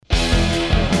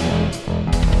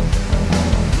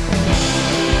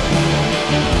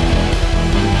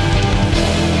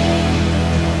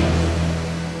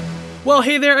Well,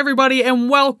 hey there, everybody, and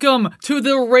welcome to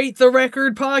the Rate the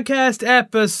Record podcast,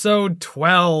 episode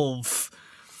 12.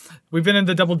 We've been in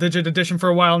the double-digit edition for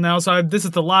a while now, so this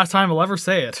is the last time I'll ever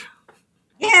say it.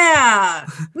 Yeah!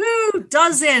 Woo!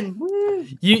 Dozen! Woo!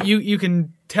 You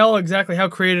can tell exactly how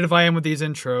creative I am with these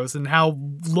intros and how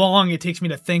long it takes me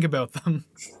to think about them.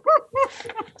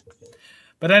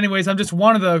 But anyways, I'm just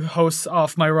one of the hosts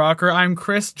off my rocker. I'm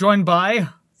Chris, joined by...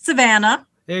 Savannah.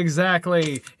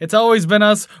 Exactly. It's always been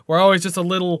us. We're always just a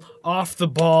little off the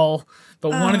ball. But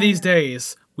one of these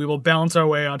days, we will bounce our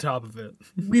way on top of it.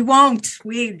 We won't.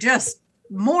 We just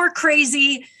more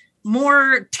crazy,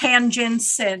 more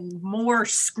tangents, and more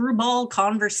screwball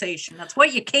conversation. That's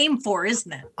what you came for,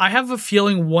 isn't it? I have a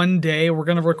feeling one day we're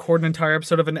going to record an entire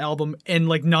episode of an album and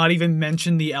like not even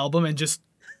mention the album and just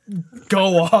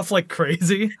go off like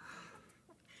crazy.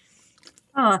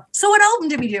 So what album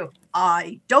did we do?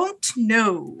 I don't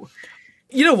know.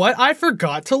 You know what? I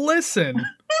forgot to listen.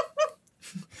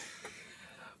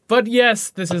 But yes,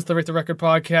 this is the Rate the Record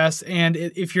podcast, and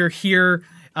if you're here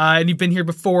and you've been here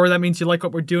before, that means you like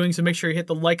what we're doing, so make sure you hit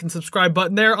the like and subscribe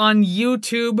button there on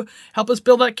YouTube. Help us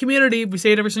build that community. We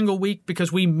say it every single week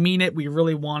because we mean it, we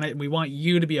really want it, and we want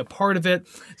you to be a part of it.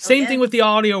 Same thing with the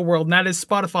audio world, and that is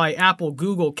Spotify, Apple,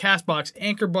 Google, CastBox,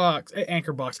 Anchor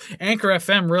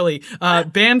FM, really,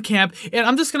 Bandcamp, and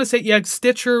I'm just going to say, yeah,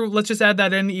 Stitcher, let's just add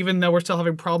that in, even though we're still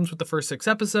having problems with the first 6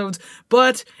 episodes,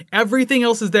 but everything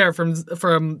else is there, from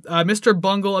Mr.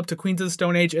 Bungle up to Queens of the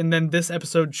Stone Age, and then this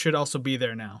episode should also be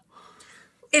there now.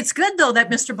 It's good, though,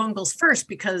 that Mr. Bungle's first,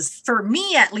 because for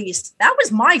me, at least, that was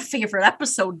my favorite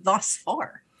episode thus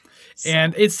far. So.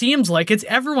 And it seems like it's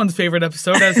everyone's favorite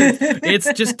episode, as it's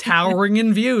just towering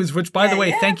in views, which, by the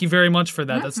way, thank you very much for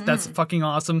that. That's fucking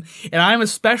awesome. And I'm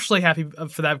especially happy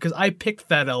for that because I picked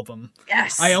that album.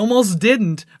 Yes. I almost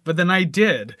didn't, but then I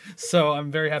did. So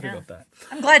I'm very happy about that.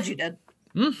 I'm glad you did.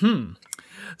 Mm-hmm.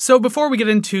 So before we get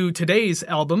into today's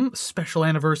album, special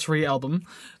anniversary album,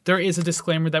 there is a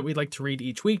disclaimer that we'd like to read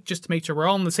each week just to make sure we're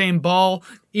all on the same ball.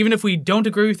 Even if we don't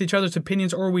agree with each other's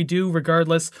opinions, or we do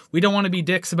regardless, we don't want to be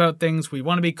dicks about things. We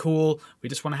want to be cool. We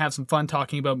just want to have some fun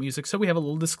talking about music. So we have a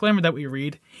little disclaimer that we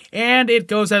read, and it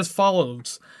goes as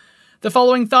follows. The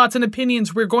following thoughts and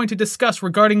opinions we're going to discuss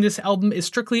regarding this album is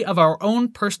strictly of our own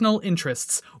personal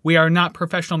interests. We are not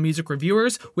professional music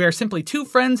reviewers. We are simply two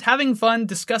friends having fun,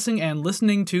 discussing and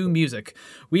listening to music.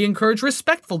 We encourage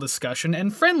respectful discussion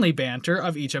and friendly banter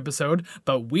of each episode,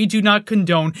 but we do not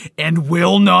condone and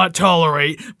will not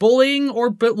tolerate bullying or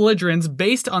belligerence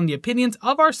based on the opinions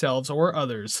of ourselves or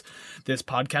others. This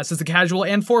podcast is a casual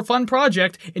and for fun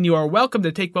project, and you are welcome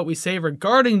to take what we say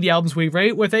regarding the albums we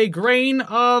rate with a grain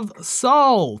of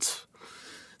salt.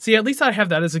 See, at least I have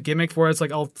that as a gimmick where it's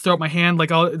like I'll throw up my hand, like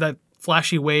that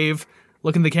flashy wave,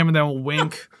 look in the camera, then I'll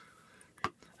wink.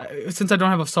 Since I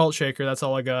don't have a salt shaker, that's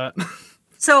all I got.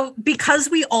 So because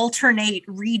we alternate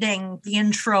reading the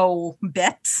intro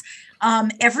bits,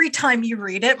 every time you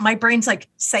read it, my brain's like,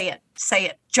 say it,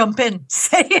 jump in,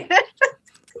 say it.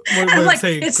 What I'm like,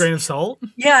 say, grain of salt?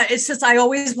 Yeah, it's just, I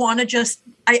always want to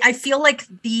I feel like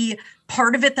the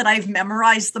part of it that I've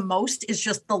memorized the most is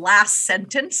just the last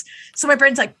sentence. So my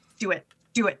brain's like, do it,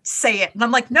 say it. And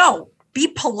I'm like, no, be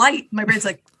polite. My brain's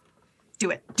like,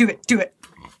 do it.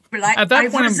 But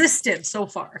I've resisted so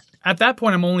far. At that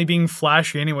point, I'm only being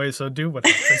flashy anyway, so do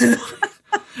whatever. It's fine.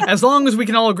 As long as we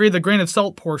can all agree the grain of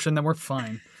salt portion, then we're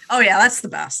fine. Oh yeah, that's the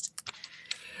best.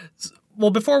 Well,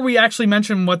 before we actually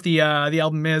mention what the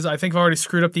album is, I think I've already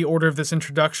screwed up the order of this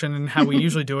introduction and how we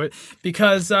usually do it.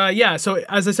 Because, so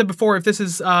as I said before, if this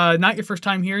is not your first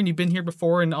time here and you've been here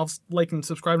before and I'll like and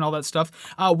subscribe and all that stuff,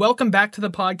 welcome back to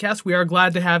the podcast. We are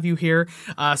glad to have you here.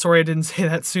 Sorry I didn't say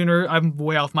that sooner. I'm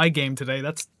way off my game today.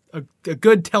 That's a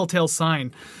good telltale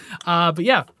sign. But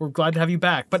yeah, we're glad to have you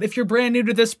back. But if you're brand new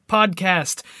to this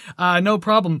podcast, no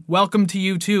problem. Welcome to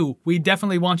you too. We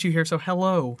definitely want you here, so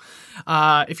hello.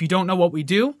 If you don't know what we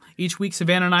do, each week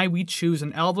Savannah and I, we choose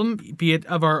an album, be it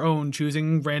of our own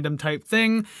choosing, random type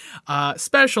thing,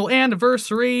 special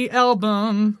anniversary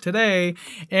album today,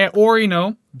 or,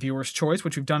 viewer's choice,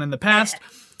 which we've done in the past.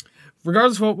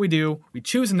 Regardless of what we do, we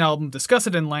choose an album, discuss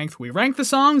it in length, we rank the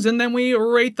songs, and then we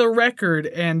rate the record.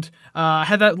 And I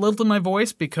had that lilt in my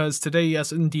voice because today,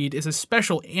 yes, indeed, is a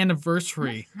special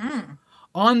anniversary. Mm-hmm.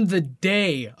 On the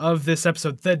day of this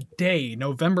episode,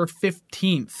 November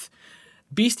 15th,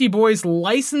 Beastie Boys'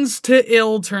 License to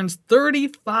Ill turns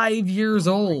 35 years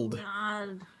old. Oh my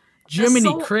God. Jiminy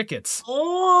so Crickets.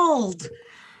 Old.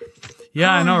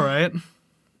 Yeah, I know, right?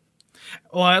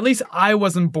 Well, at least I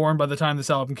wasn't born by the time this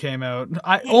album came out.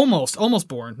 I almost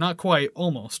born. Not quite,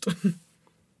 almost.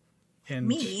 And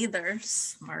Me neither,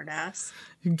 smartass.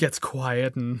 gets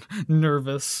quiet and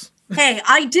nervous. Hey,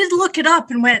 I did look it up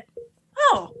and went,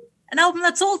 oh, an album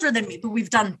that's older than me. But we've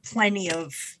done plenty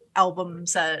of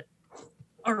albums that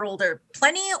are older.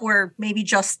 Plenty, or maybe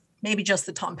just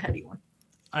the Tom Petty one.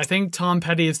 I think Tom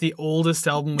Petty is the oldest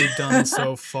album we've done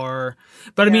so far.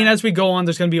 But I mean, as we go on,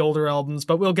 there's going to be older albums,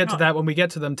 but we'll get to that when we get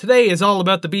to them. Today is all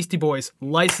about the Beastie Boys,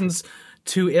 License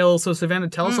to Ill. So Savannah,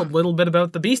 tell us a little bit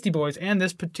about the Beastie Boys and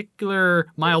this particular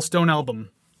milestone album.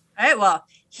 All right, well,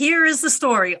 here is the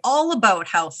story all about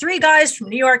how 3 guys from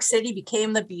New York City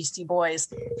became the Beastie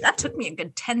Boys. That took me a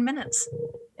good 10 minutes.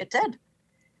 It did.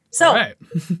 So,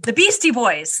 the Beastie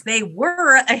Boys, they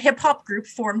were a hip-hop group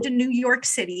formed in New York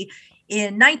City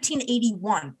in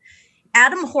 1981.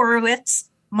 Adam Horowitz,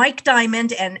 Mike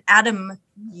Diamond, and Adam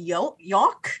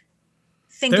Yauch.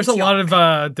 There's a lot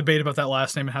of debate about that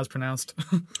last name and how it's pronounced.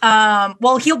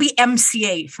 Well, he'll be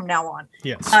MCA from now on.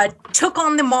 Yes. Took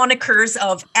on the monikers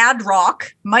of Ad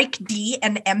Rock, Mike D,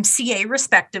 and MCA,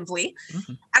 respectively.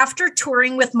 Mm-hmm. After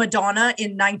touring with Madonna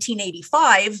in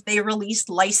 1985, they released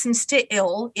License to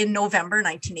Ill in November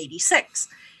 1986.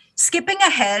 Skipping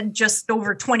ahead just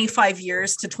over 25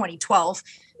 years to 2012,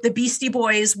 the Beastie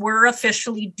Boys were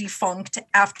officially defunct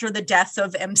after the death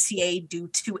of MCA due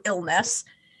to illness.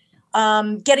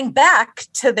 Getting back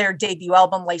to their debut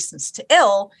album, License to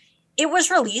Ill, it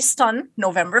was released on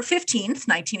November 15th,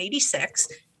 1986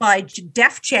 by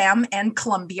Def Jam and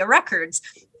Columbia Records.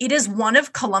 It is one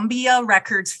of Columbia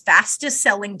Records' fastest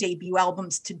selling debut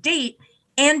albums to date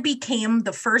and became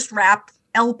the first rap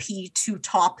LP to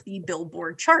top the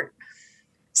Billboard chart.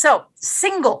 So,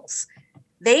 singles,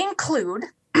 they include,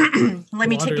 let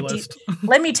me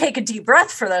take a deep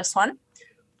breath for this one.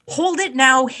 Hold It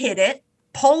Now, Hit It,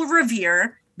 Paul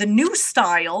Revere, The New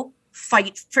Style,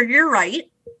 Fight for Your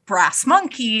Right, Brass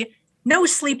Monkey, No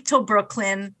Sleep Till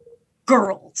Brooklyn,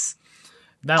 Girls.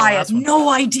 I had no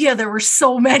idea there were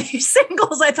so many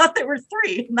singles. I thought there were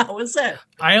 3, and that was it.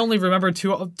 I only remember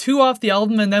two off the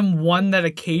album, and then one that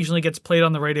occasionally gets played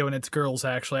on the radio, and it's Girls,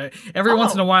 actually. Every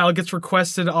once in a while, it gets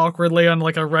requested awkwardly on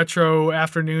like a retro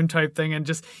afternoon type thing, and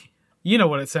just, you know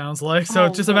what it sounds like. So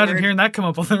just imagine hearing that come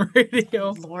up on the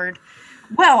radio. Lord.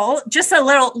 Well, just a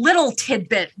little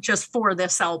tidbit just for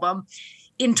this album.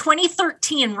 In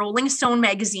 2013, Rolling Stone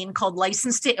magazine called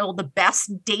License to Ill the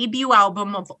best debut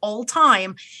album of all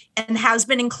time and has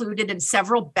been included in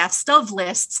several best of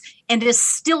lists and is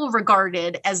still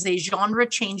regarded as a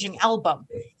genre-changing album.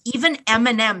 Even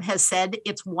Eminem has said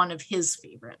it's one of his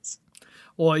favorites.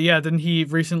 Well, yeah, didn't he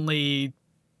recently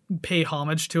pay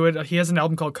homage to it? He has an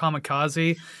album called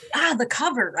Kamikaze. The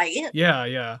cover, right?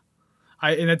 Yeah.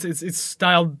 And it's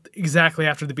styled exactly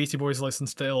after the Beastie Boys'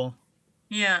 License to Ill.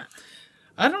 Yeah.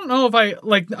 I don't know if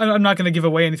I'm not going to give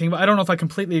away anything, but I don't know if I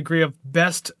completely agree of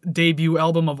best debut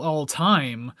album of all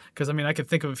time. Because, I mean, I could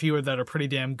think of a few that are pretty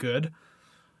damn good.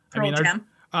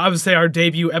 I would say our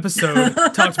debut episode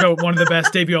talked about one of the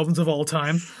best debut albums of all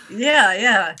time.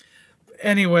 Yeah.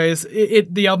 Anyways,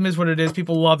 the album is what it is.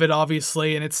 People love it,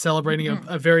 obviously, and it's celebrating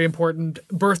a very important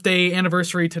birthday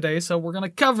anniversary today, so we're going to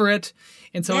cover it.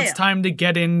 And so it's time to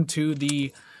get into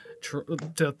the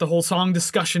whole song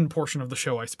discussion portion of the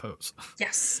show, I suppose.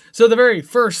 Yes. So the very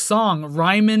first song,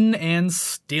 Rhymin' and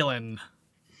Stealin'.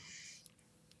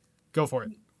 Go for it.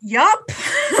 Yup.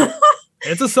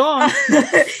 It's a song.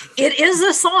 It is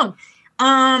a song.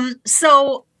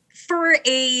 So for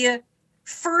a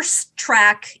first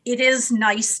track, it is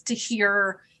nice to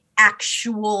hear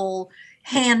actual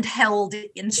handheld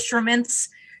instruments.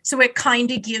 So it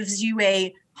kind of gives you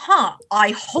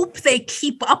I hope they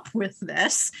keep up with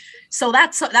this. So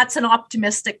that's an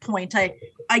optimistic point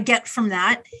I get from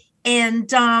that. And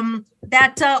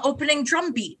that opening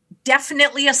drum beat,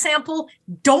 definitely a sample.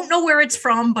 Don't know where it's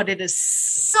from, but it is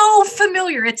so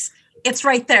familiar. It's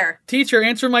right there. Teacher,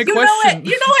 answer my question.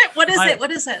 You know it.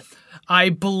 What is it? I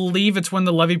believe it's When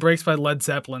the Levee Breaks by Led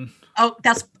Zeppelin. Oh,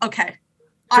 that's okay.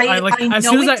 As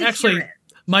soon as I actually,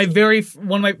 my very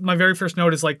first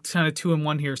note is like kind of 2 in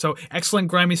 1 here. So excellent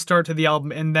grimy start to the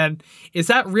album, and then is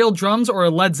that real drums or a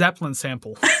Led Zeppelin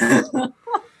sample?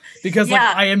 Because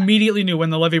I immediately knew When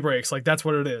the Levee Breaks, like that's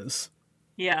what it is.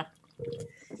 Yeah.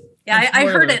 Yeah, I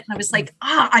heard it and I was like,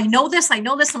 I know this.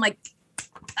 I'm like,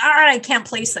 I can't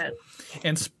place it.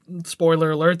 And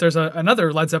spoiler alert, there's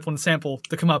another Led Zeppelin sample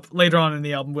to come up later on in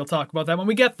the album. We'll talk about that when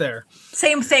we get there.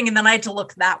 Same thing, and then I had to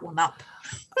look that one up.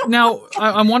 Now,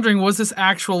 I'm wondering, was this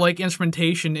actual like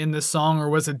instrumentation in this song, or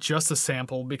was it just a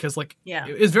sample? Because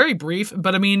it's very brief.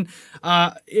 But I mean,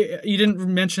 you didn't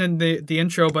mention in the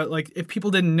intro, but like if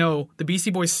people didn't know, the Beastie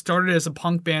Boys started as a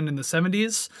punk band in the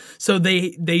 70s, so they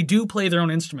do play their own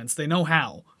instruments. They know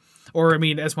how. or I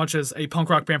mean, as much as a punk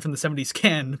rock band from the 70s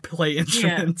can play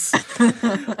instruments.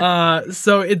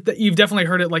 So you've definitely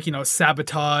heard it, like, you know,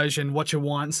 Sabotage and What You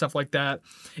Want and stuff like that.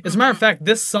 As a matter of fact,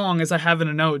 this song, as I have in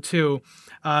a note too,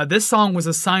 this song was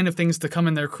a sign of things to come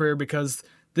in their career, because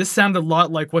this sounded a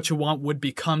lot like What You Want would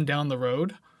become down the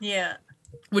road. Yeah.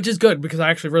 Which is good, because I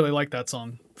actually really like that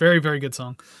song. Very, very good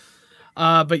song.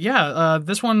 But yeah,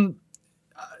 this one,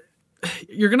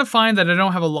 you're going to find that I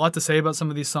don't have a lot to say about some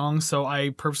of these songs, so I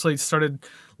purposely started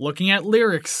looking at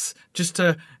lyrics just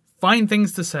to find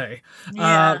things to say.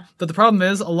 Yeah. But the problem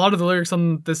is, a lot of the lyrics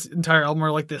on this entire album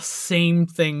are like the same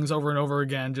things over and over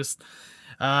again. Just,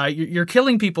 you're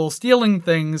killing people, stealing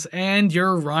things, and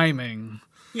you're rhyming.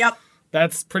 Yep.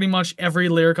 That's pretty much every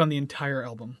lyric on the entire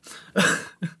album.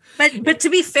 But to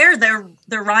be fair, they're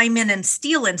rhyming and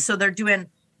stealing, so they're doing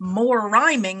more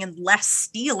rhyming and less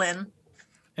stealing.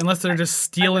 Unless they're just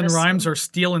stealing rhymes or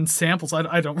stealing samples.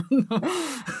 I don't know.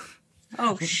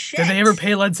 Oh, shit. Did they ever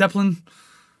pay Led Zeppelin?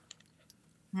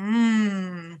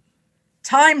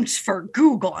 Times for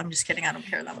Google. I'm just kidding. I don't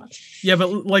care that much. Yeah,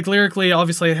 but like lyrically,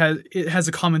 obviously it has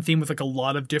a common theme with like a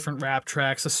lot of different rap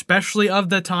tracks, especially of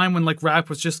the time when like rap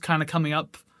was just kind of coming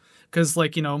up. Because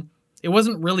like, you know, it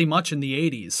wasn't really much in the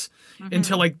 80s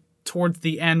until like towards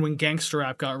the end when gangster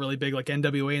rap got really big, like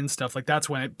NWA and stuff. Like that's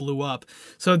when it blew up.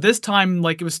 So this time,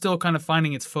 like, it was still kind of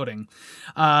finding its footing.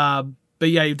 But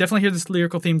yeah, you definitely hear this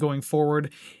lyrical theme going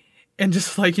forward, and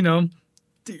just like, you know,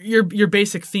 your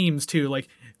basic themes too, like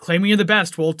claiming you're the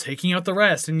best while taking out the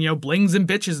rest, and, you know, blings and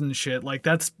bitches and shit. Like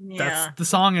that's the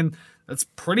song, and that's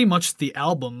pretty much the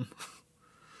album.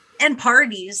 And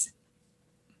parties.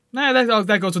 Nah,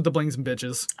 that goes with the blings and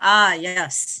bitches. Ah,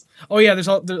 yes. Oh yeah, there's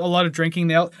a lot of drinking.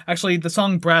 Actually, the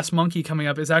song "Brass Monkey" coming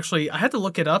up is actually, I had to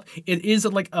look it up. It is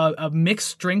like a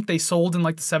mixed drink they sold in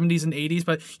like the 70s and 80s,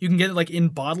 but you can get it like in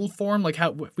bottle form, like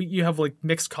how you have like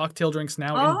mixed cocktail drinks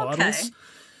now in bottles. Okay.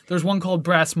 There's one called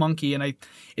Brass Monkey, and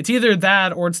it's either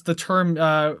that or it's the term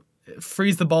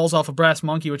freeze the balls off a brass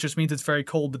monkey, which just means it's very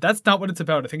cold. But that's not what it's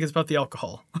about. I think it's about the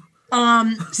alcohol.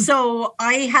 So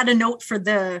I had a note for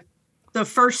the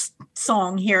first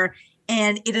song here,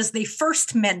 and it is the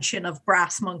first mention of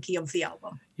Brass Monkey of the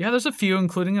album. Yeah, there's a few,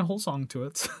 including a whole song to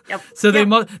it. Yep.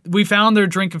 So we found their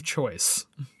drink of choice.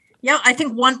 Yeah, I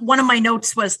think one of my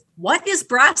notes was, what is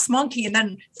Brass Monkey? And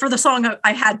then for the song,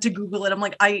 I had to Google it. I'm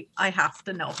like, I have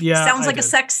to know. Yeah, sounds like a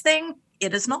sex thing.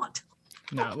 It is not.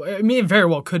 No, I mean, it very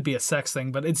well could be a sex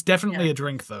thing, but it's definitely a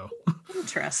drink, though.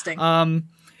 Interesting.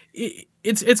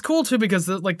 It's cool too, because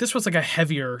like this was like a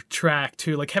heavier track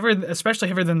too, like heavier, especially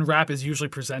heavier than rap is usually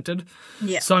presented.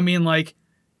 Yeah. So I mean, like,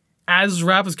 as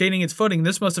rap was gaining its footing,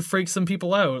 this must have freaked some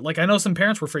people out. Like, I know some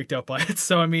parents were freaked out by it.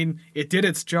 So I mean, it did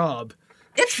its job.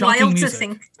 It's wild to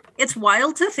think. It's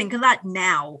wild to think of that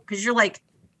now, because you're like,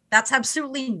 that's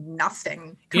absolutely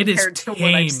nothing compared to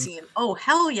what I've seen. Oh,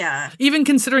 hell yeah. Even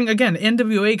considering, again,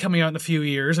 NWA coming out in a few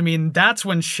years, I mean, that's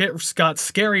when shit got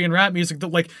scary in rap music,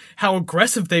 like how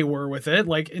aggressive they were with it.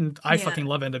 Like, and I fucking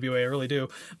love NWA, I really do.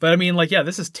 But I mean, like, yeah,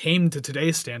 this is tamed to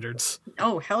today's standards.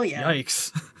 Oh, hell yeah.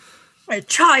 Yikes.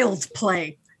 Child's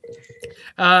play.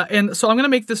 And so I'm going to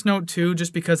make this note too,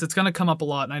 just because it's going to come up a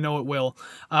lot, and I know it will.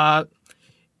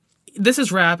 This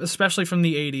is rap, especially from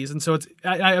the 80s, and so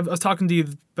I was talking to you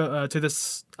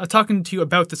talking to you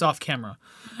about this off camera,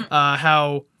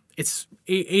 how it's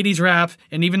 80s rap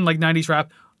and even like 90s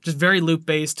rap, just very loop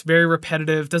based, very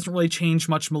repetitive, doesn't really change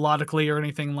much melodically or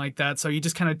anything like that. So you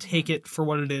just kind of take it for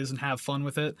what it is and have fun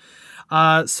with it.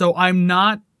 So I'm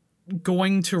not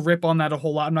going to rip on that a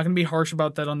whole lot. I'm not going to be harsh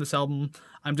about that on this album.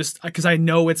 I'm just, because I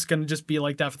know it's going to just be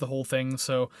like that for the whole thing.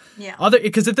 So yeah,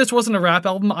 because if this wasn't a rap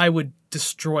album, I would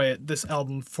destroy this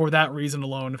album for that reason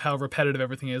alone of how repetitive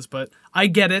everything is. But I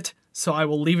get it, so I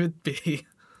will leave it be.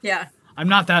 Yeah, I'm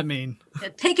not that mean. Yeah,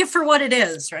 take it for what it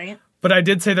is, right? But I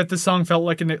did say that this song felt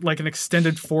like an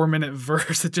extended 4-minute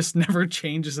verse. It just never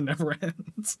changes and never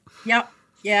ends. Yep.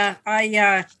 Yeah,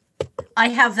 I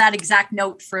have that exact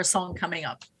note for a song coming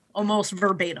up, almost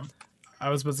verbatim. I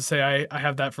was about to say I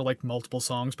have that for like multiple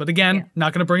songs, but again,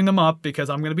 not going to bring them up because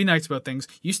I'm going to be nice about things.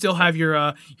 You still have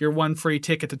your one free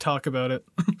ticket to talk about it.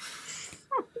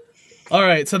 All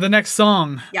right, so the next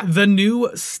song, The New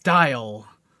Style.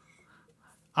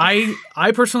 I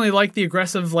personally like the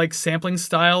aggressive like sampling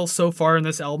style so far in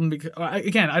this album because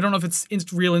again, I don't know if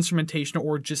it's real instrumentation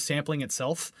or just sampling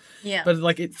itself. Yeah. But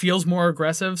like it feels more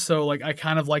aggressive, so like I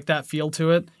kind of like that feel to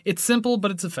it. It's simple,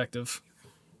 but it's effective.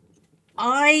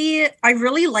 I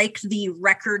really liked the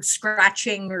record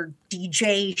scratching or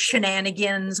DJ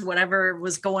shenanigans, whatever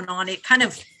was going on.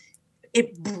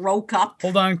 It broke up.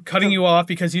 Hold on, cutting you off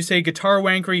because you say guitar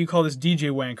wankery, you call this DJ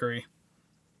wankery.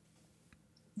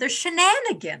 They're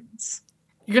shenanigans.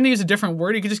 You're going to use a different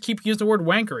word. You could just keep using the word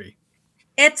wankery.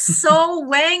 It's so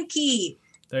wanky.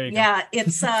 There you go. Yeah,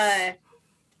 it's I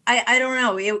don't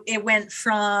know. It went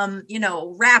from,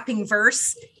 rapping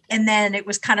verse, and then it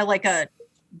was kind of like a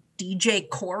DJ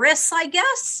chorus, I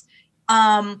guess.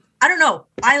 I don't know.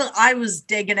 I was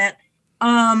digging it.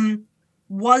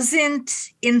 Wasn't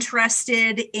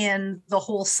interested in the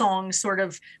whole song sort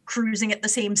of cruising at the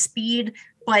same speed,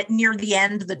 but near the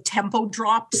end the tempo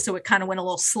dropped, so it kind of went a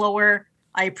little slower.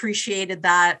 I appreciated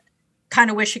that. Kind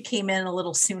of wish it came in a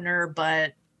little sooner,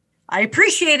 but I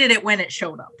appreciated it when it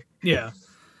showed up. Yeah.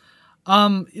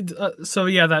 So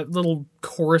yeah, that little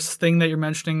chorus thing that you're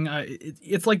mentioning,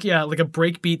 it's like a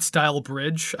breakbeat style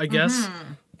bridge, I guess.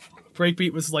 Mm-hmm.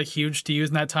 Breakbeat was like huge to use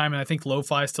in that time, and I think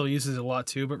lo-fi still uses it a lot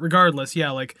too. But regardless,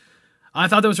 yeah, like I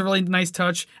thought that was a really nice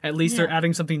touch. At least they're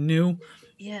adding something new.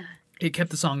 Yeah, it kept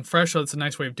the song fresh, so it's a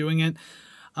nice way of doing it.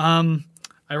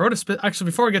 I wrote actually,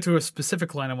 before I get to a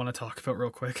specific line I want to talk about real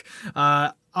quick.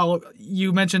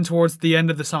 You mentioned towards the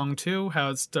end of the song too how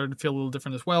it started to feel a little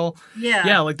different as well.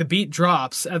 Yeah, like the beat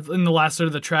drops in the last third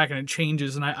of the track and it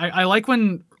changes, and I like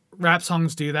when rap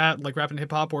songs do that, like rap and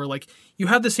hip hop, where like you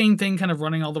have the same thing kind of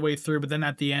running all the way through, but then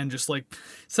at the end, just like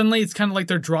suddenly it's kind of like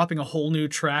they're dropping a whole new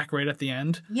track right at the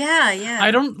end. Yeah.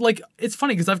 I don't like. It's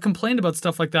funny because I've complained about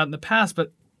stuff like that in the past,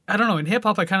 but I don't know. In hip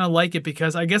hop, I kind of like it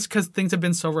because I guess because things have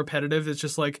been so repetitive, it's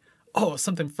just like, oh,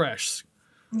 something fresh.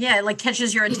 Yeah, it like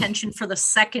catches your attention for the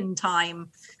second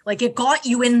time. Like it got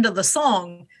you into the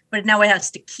song, but now it has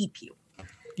to keep you.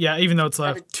 Yeah, even though it's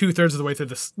 2/3 of the way through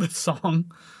this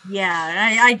song.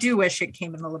 Yeah, I do wish it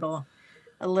came in a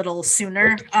little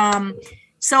sooner.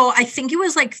 So I think it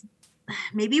was like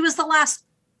maybe it was the last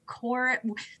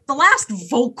the last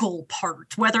vocal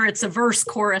part, whether it's a verse,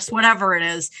 chorus, whatever it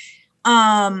is.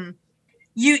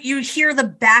 You hear the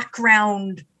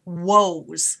background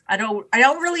woes. I can't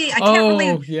really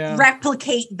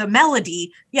replicate the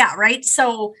melody. Yeah, right.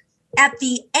 So at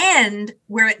the end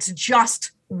where it's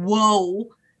just whoa,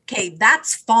 okay,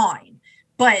 that's fine.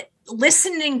 But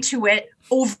listening to it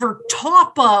over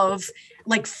top of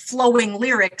like flowing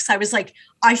lyrics, I was like,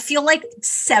 I feel like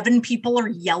 7 people are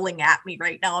yelling at me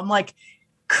right now. I'm like,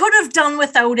 could have done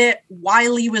without it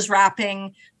while he was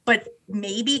rapping, but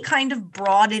maybe kind of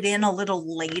brought it in a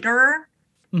little later.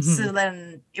 Mm-hmm. So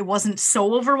then it wasn't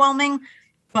so overwhelming.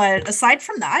 But aside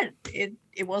from that, it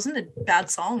wasn't a bad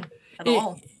song at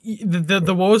all.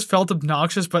 The woes felt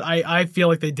obnoxious, but I feel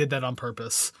like they did that on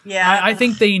purpose. Yeah. I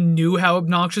think they knew how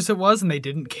obnoxious it was and they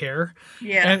didn't care.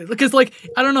 Yeah. Because, like,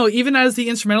 I don't know, even as the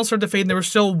instrumental started to fade and they were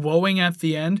still woeing at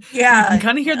the end, yeah, you can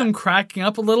kind of hear them cracking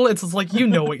up a little. It's just like, you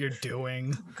know what you're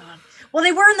doing. Oh, God. Well,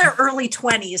 they were in their early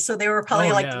 20s, so they were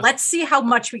probably let's see how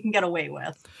much we can get away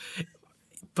with.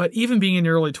 But even being in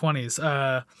your early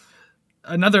 20s,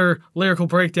 another lyrical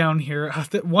breakdown here.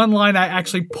 One line, I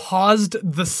actually paused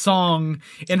the song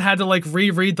and had to like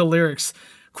reread the lyrics.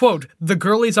 Quote, "The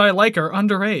girlies I like are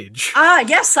underage."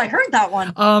 Yes, I heard that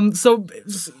one. So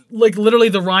like literally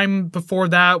the rhyme before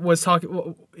that was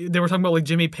they were talking about like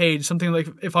Jimmy Page, something like,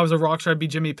 if I was a rock star, I'd be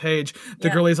Jimmy Page. The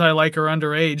girlies I like are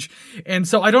underage. And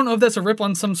so I don't know if that's a rip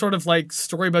on some sort of like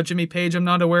story about Jimmy Page I'm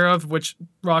not aware of, which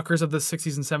rockers of the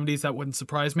 60s and 70s, that wouldn't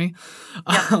surprise me.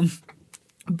 Yeah.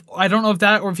 I don't know if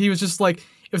that, or if he was just like,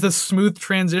 if the smooth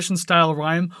transition style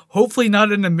rhyme, hopefully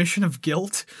not an admission of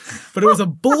guilt, but it was a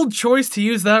bold choice to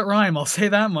use that rhyme. I'll say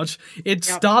that much. It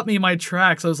stopped me in my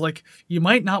tracks. I was like, you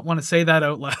might not want to say that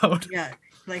out loud. Yeah.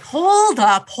 Like, hold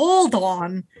up, hold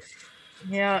on.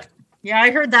 Yeah. Yeah.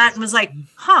 I heard that and was like,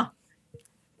 huh.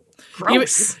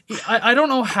 Gross. I don't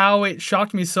know how it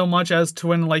shocked me so much as to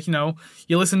when, like, you know,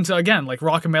 you listen to, again, like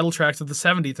rock and metal tracks of the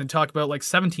 70s and talk about like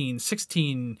 17,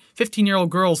 16, 15-year-old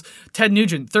girls, Ted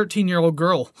Nugent, 13-year-old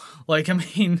girl. Like, I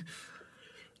mean...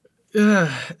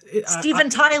 Steven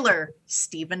Tyler.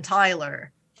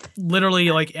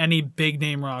 Literally, like, any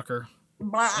big-name rocker.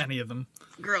 Blah. Any of them.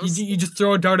 Gross. You just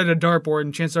throw a dart at a dartboard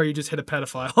and chances are you just hit a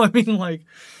pedophile. I mean, like...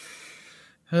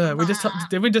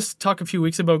 did we just talk a few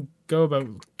weeks ago about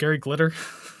Gary Glitter?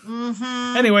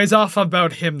 Mm-hmm. Anyways, off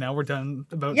about him now. We're done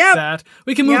about that.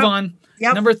 We can move on.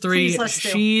 Yep. Number 3,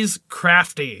 She's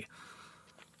Crafty.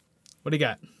 What do you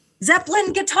got?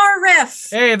 Zeppelin guitar riff.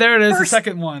 Hey, there it is, the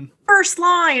second one. First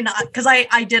line, because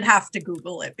I did have to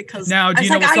Google it because now, do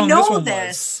you know what song this one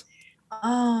was?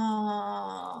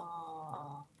 Oh.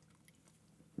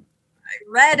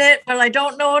 Read it, but I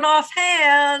don't know it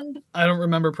offhand. I don't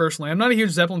remember personally. I'm not a huge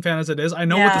Zeppelin fan as it is. I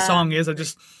know what the song is.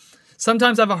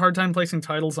 Sometimes I have a hard time placing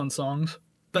titles on songs,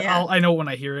 but I know it when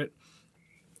I hear it.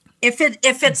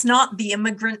 If it's not The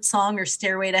Immigrant Song or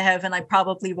Stairway to Heaven, I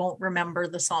probably won't remember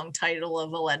the song title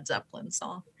of a Led Zeppelin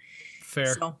song.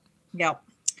 Fair. So, yeah.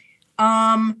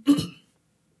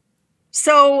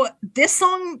 So this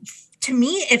song, to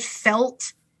me, it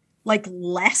felt like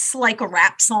less like a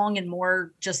rap song and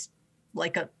more just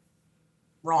like a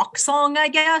rock song, I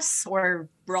guess, or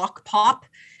rock pop.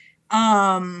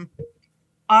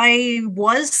 I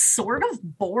was sort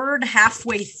of bored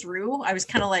halfway through. I was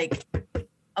kind of like,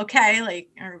 okay, like,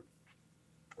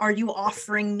 are you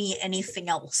offering me anything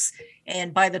else?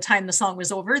 And by the time the song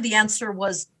was over, the answer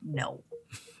was no.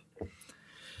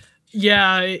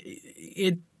 Yeah,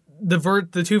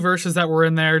 the two verses that were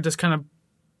in there just kind of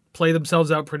play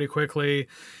themselves out pretty quickly,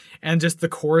 and just the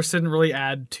chorus didn't really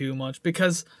add too much.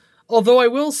 Because although I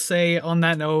will say on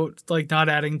that note, like not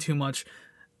adding too much,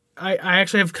 I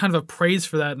actually have kind of a praise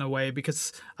for that in a way,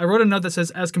 because I wrote a note that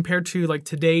says, as compared to like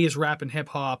today's rap and hip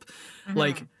hop,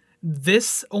 like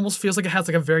this almost feels like it has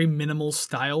like a very minimal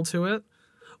style to it,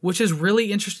 which is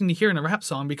really interesting to hear in a rap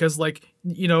song, because like,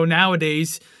 you know,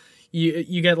 nowadays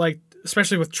you get like,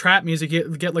 especially with trap music,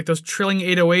 you get like those trilling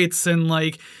 808s and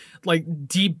like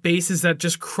deep basses that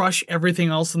just crush everything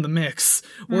else in the mix.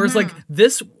 Whereas like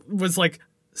this was like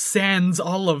sans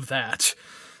all of that.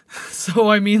 So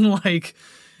I mean, like,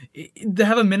 to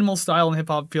have a minimal style in hip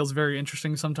hop feels very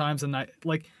interesting sometimes, and I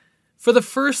like for the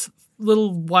first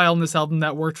little while in this album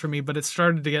that worked for me, but it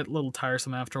started to get a little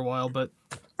tiresome after a while. But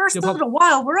first little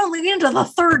while, we're only into the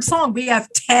third song. We have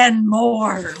 10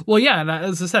 more. Well, yeah, and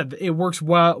as I said, it works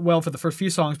well for the first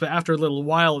few songs, but after a little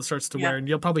while, it starts to wear, and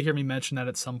you'll probably hear me mention that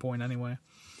at some point anyway.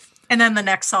 And then the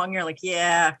next song, you're like,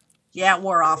 yeah, it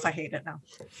wore off. I hate it now.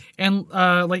 And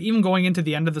like even going into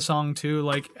the end of the song too,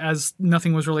 like as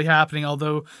nothing was really happening,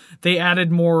 although they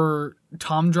added more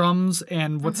tom drums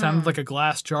and what sounded like a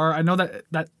glass jar. I know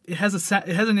that it has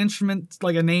an instrument,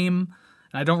 like a name,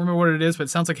 and I don't remember what it is, but it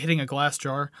sounds like hitting a glass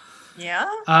jar.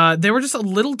 Yeah. They were just a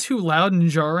little too loud and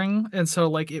jarring, and so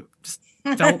like it just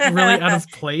felt really out of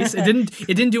place. It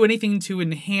didn't do anything to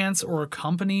enhance or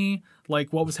accompany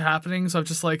like what was happening. So I'm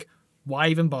just like, why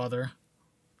even bother?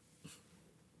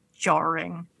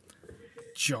 Jarring.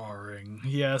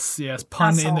 Yes.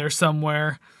 Pun in there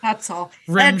somewhere. That's all.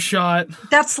 Rim shot.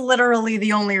 That's literally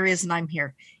the only reason I'm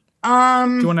here. Do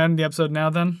you want to end the episode now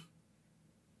then?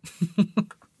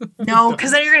 No,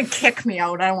 because then you're going to kick me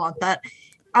out. I don't want that.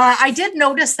 I did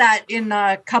notice that in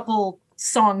a couple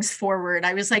songs forward.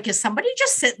 I was like, is somebody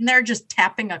just sitting there just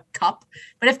tapping a cup?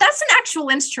 But if that's an actual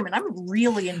instrument, I'm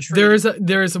really intrigued. There is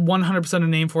 100% a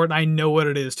name for it, and I know what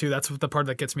it is too. That's the part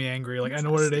that gets me angry. Like, I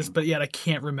know what it is, but yet I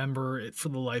can't remember it for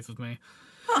the life of me.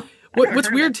 Huh,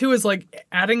 what's weird too is like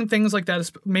adding things like that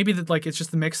is maybe that like it's just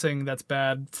the mixing that's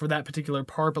bad for that particular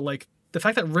part, but like the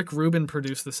fact that Rick Rubin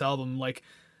produced this album, like,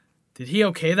 did he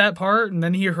okay that part? And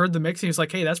then he heard the mix and he was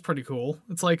like, hey, that's pretty cool.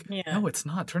 It's like, no, it's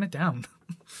not. Turn it down.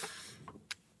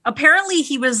 Apparently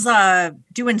he was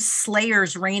doing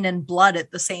Slayer's Rain and Blood at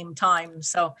the same time.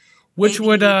 So which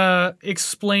would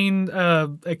explain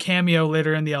a cameo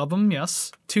later in the album.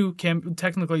 Yes.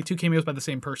 Technically two cameos by the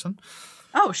same person.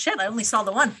 Oh shit, I only saw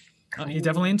the one. He's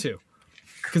definitely in two.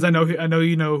 Because I know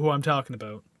you know who I'm talking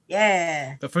about.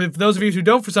 Yeah. But for those of you who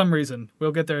don't for some reason,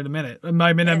 we'll get there in a minute.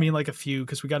 By minute I mean like a few,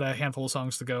 because we got a handful of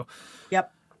songs to go.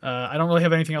 Yep. I don't really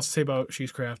have anything else to say about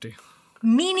She's Crafty.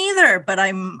 Me neither, but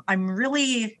I'm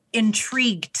really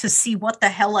intrigued to see what the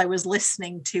hell I was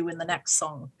listening to in the next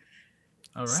song.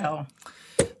 All right.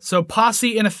 So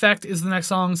Posse in Effect is the next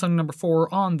song number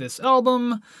 4 on this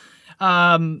album.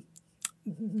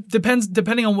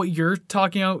 Depending on what you're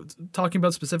talking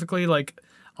about specifically, like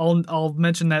I'll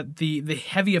mention that the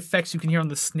heavy effects you can hear on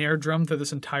the snare drum through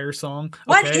this entire song.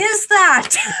 What is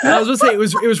that? I was gonna say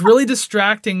it was really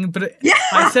distracting, but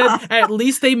I said at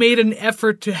least they made an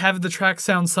effort to have the track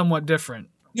sound somewhat different.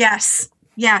 Yes.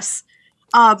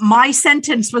 My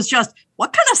sentence was just,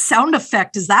 what kind of sound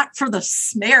effect is that for the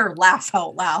snare? Laugh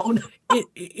out loud.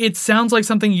 It sounds like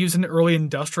something used in early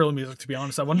industrial music, to be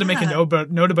honest. I wanted to make a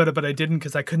note about it, but I didn't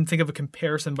because I couldn't think of a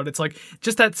comparison. But it's like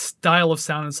just that style of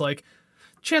sound. It's like,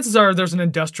 chances are there's an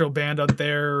industrial band out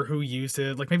there who used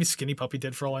it. Like maybe Skinny Puppy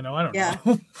did for all I know. I don't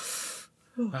know.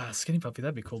 Skinny Puppy,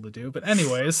 that'd be cool to do. But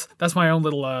anyways, that's my own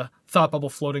little thought bubble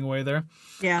floating away there.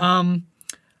 Yeah.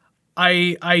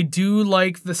 I do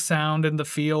like the sound and the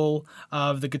feel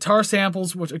of the guitar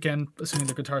samples, which again, assuming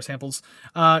they're guitar samples,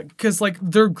 because like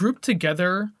they're grouped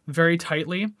together very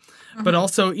tightly, but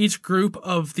also each group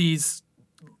of these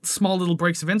small little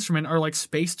breaks of instrument are like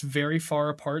spaced very far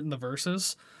apart in the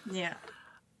verses. Yeah.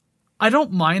 I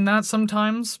don't mind that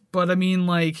sometimes, but I mean,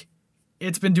 like,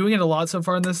 it's been doing it a lot so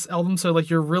far in this album, so like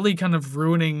you're really kind of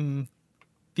ruining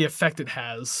the effect it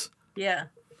has. Yeah.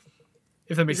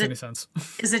 If that makes any sense.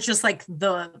 Is it just like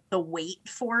the wait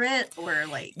for it, or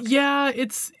like? Yeah,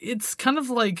 it's kind of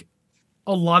like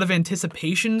a lot of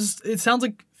anticipations. It feels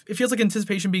like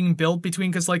anticipation being built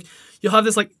between, because like you'll have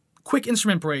this like quick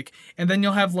instrument break, and then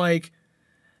you'll have like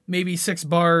maybe 6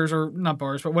 bars, or not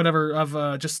bars, but whatever,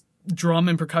 of just drum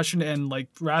and percussion and like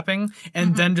rapping,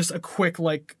 and then just a quick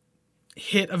like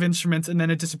hit of instruments, and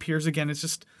then it disappears again. It's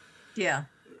just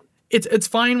it's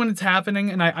fine when it's happening,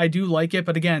 and I do like it,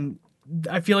 but again,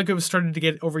 I feel like it was starting to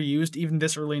get overused even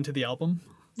this early into the album.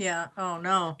 Yeah. Oh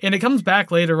no. And it comes back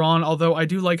later on, although I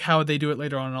do like how they do it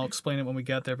later on, and I'll explain it when we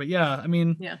get there. But yeah, I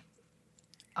mean,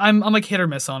 I'm like hit or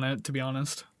miss on it, to be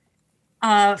honest.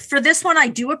 For this one, I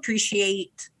do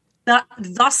appreciate that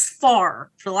thus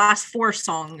far, for the last 4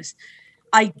 songs,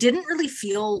 I didn't really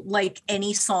feel like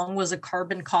any song was a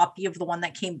carbon copy of the one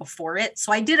that came before it.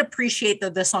 So I did appreciate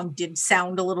that this song did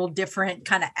sound a little different,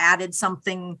 kind of added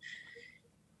something.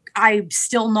 I'm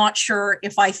still not sure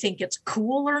if I think it's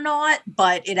cool or not,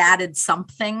 but it added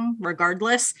something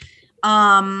regardless.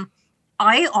 I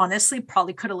honestly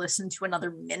probably could have listened to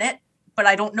another minute, but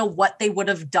I don't know what they would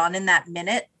have done in that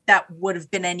minute that would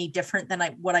have been any different than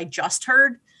what I just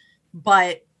heard.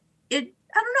 But I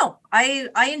don't know.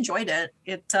 I enjoyed it.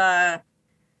 It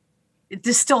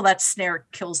still, that snare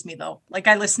kills me though. Like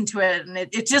I listened to it and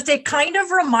it kind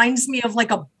of reminds me of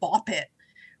like a Bop It,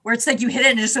 where it's like you hit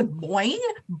it and it's like boing,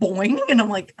 boing. And I'm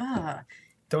like,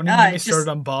 Don't even get me started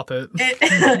on Bop It.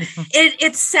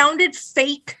 It sounded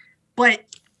fake, but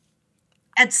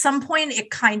at some point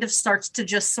it kind of starts to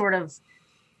just sort of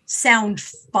sound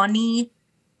funny.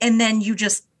 And then you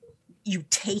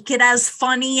take it as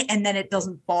funny, and then it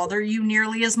doesn't bother you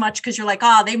nearly as much because you're like,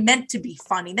 they meant to be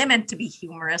funny. They meant to be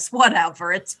humorous,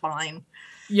 whatever. It's fine.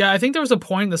 Yeah, I think there was a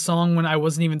point in the song when I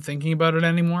wasn't even thinking about it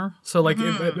anymore. So like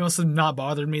it must have not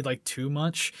bothered me like too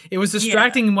much. It was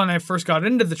distracting when I first got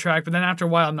into the track, but then after a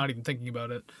while I'm not even thinking about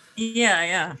it.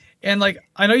 Yeah. And like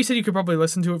I know you said you could probably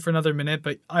listen to it for another minute,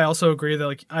 but I also agree that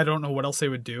like I don't know what else they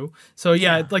would do. So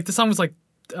yeah. Like the song was like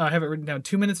I have it written down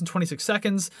 2 minutes and 26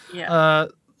 seconds. Yeah.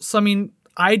 So I mean,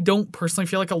 I don't personally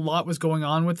feel like a lot was going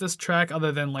on with this track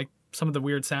other than like some of the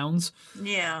weird sounds.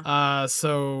 Yeah.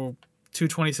 So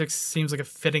 2:26 seems like a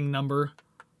fitting number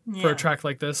for a track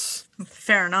like this.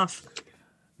 Fair enough.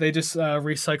 They just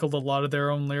recycled a lot of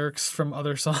their own lyrics from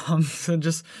other songs and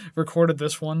just recorded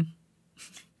this one.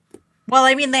 Well,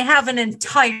 I mean, they have an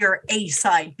entire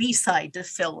A-side, B-side to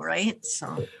fill, right?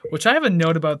 So, which I have a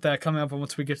note about that coming up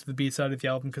once we get to the B-side of the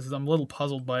album, because I'm a little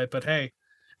puzzled by it, but hey,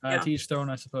 to each their own,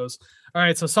 I suppose. All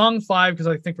right, so song 5, because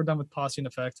I think we're done with Posse in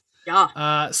Effect.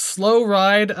 Yeah. Slow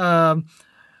Ride.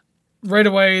 Right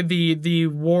away, the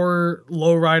War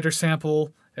Lowrider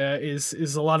sample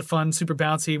is a lot of fun, super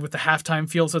bouncy with the halftime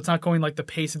feel. So it's not going like the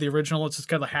pace of the original. It's just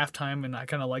got a halftime, and I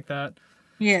kind of like that.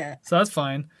 Yeah. So that's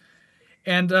fine.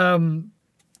 And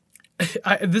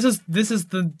this is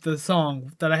the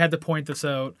song that I had to point this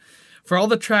out. For all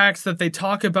the tracks that they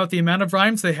talk about the amount of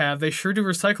rhymes they have, they sure do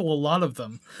recycle a lot of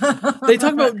them. They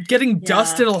talk about getting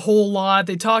dusted a whole lot.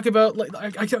 They talk about like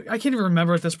I can't even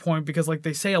remember at this point because like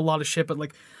they say a lot of shit, but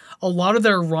like a lot of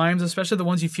their rhymes, especially the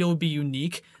ones you feel would be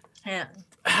unique,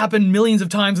 happen millions of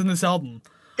times in this album.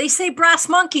 They say Brass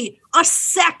Monkey a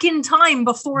second time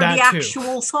before the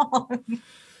actual song.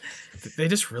 They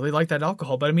just really like that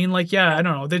alcohol. But I mean, like, yeah, I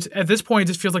don't know. At this point,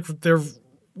 it just feels like they're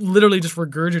literally just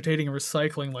regurgitating and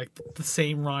recycling like the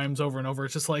same rhymes over and over.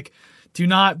 It's just like, do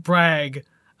not brag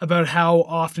about how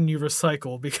often you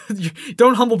recycle, because you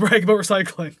don't humble brag about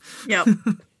recycling. Yep.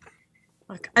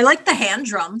 Look, I like the hand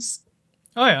drums.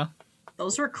 Oh yeah,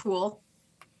 those were cool.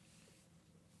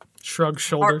 Shrug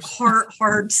shoulders.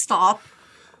 Hard stop.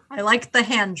 I like the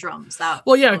hand drums.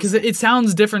 Well, yeah, because it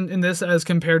sounds different in this as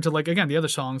compared to like again the other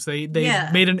songs. They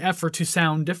made an effort to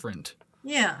sound different.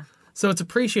 Yeah. So it's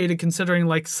appreciated considering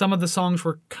like some of the songs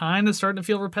were kind of starting to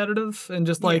feel repetitive and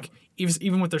just like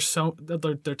even with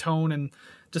their tone and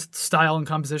just style and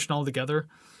composition all together.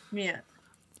 Yeah.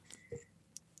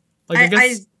 Like I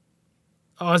guess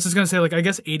I was just gonna say, like, I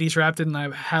guess 80s rap didn't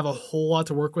have a whole lot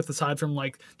to work with aside from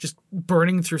like just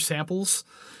burning through samples.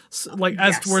 So, like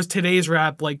whereas today's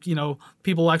rap, like, you know,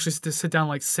 people actually just sit down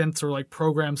like synths or like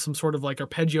program some sort of like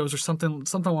arpeggios or something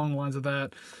along the lines of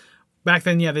that. Back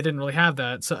then, yeah, they didn't really have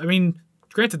that. So I mean,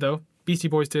 granted though, Beastie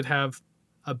Boys did have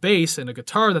a bass and a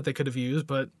guitar that they could have used,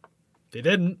 but they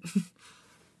didn't.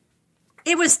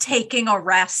 It was taking a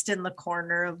rest in the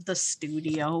corner of the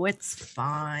studio. It's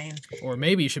fine. Or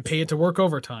maybe you should pay it to work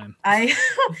overtime.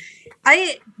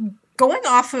 I going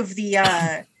off of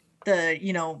the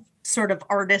you know, sort of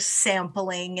artist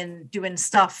sampling and doing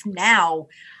stuff now,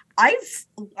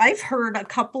 I've heard a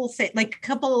couple things, like a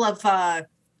couple of I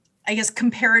guess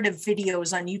comparative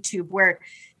videos on YouTube where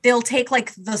they'll take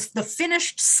like the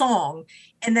finished song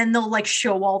and then they'll like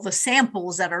show all the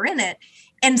samples that are in it.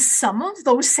 And some of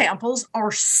those samples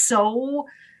are so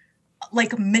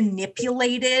like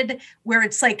manipulated where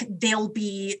it's like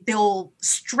they'll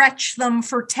stretch them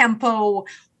for tempo,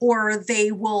 or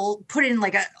they will put in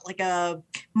like a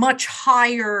much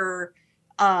higher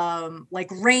like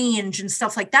range and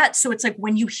stuff like that. So it's like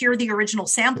when you hear the original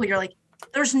sample, you're like,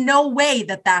 there's no way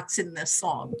that that's in this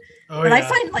song. But yeah. I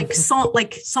find like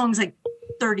songs like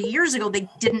 30 years ago, they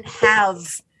didn't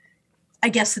have, I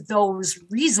guess, those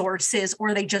resources,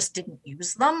 or they just didn't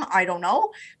use them. I don't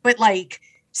know. But like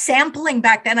sampling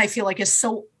back then, I feel like is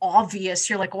so obvious.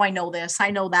 You're like, oh, I know this,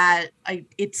 I know that.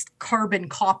 It's carbon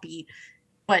copy.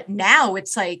 But now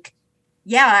it's like,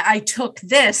 yeah, I took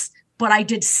this, but I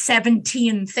did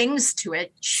 17 things to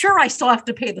it. Sure, I still have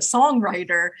to pay the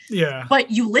songwriter. Yeah.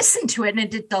 But you listen to it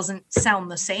and it doesn't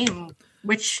sound the same,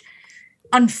 which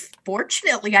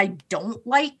unfortunately I don't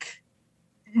like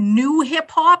new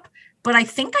hip hop, but I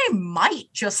think I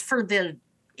might, just for the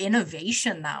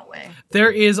innovation that way.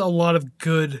 There is a lot of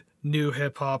good new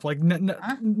hip hop. Like,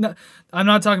 I'm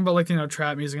not talking about like,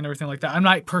 trap music and everything like that. I'm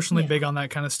not personally big on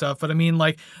that kind of stuff, but I mean,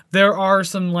 like, there are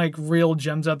some like real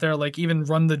gems out there. Like even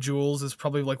Run the Jewels is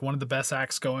probably like one of the best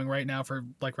acts going right now for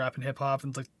like rap and hip hop,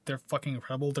 and like they're fucking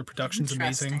incredible. Their production's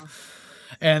amazing,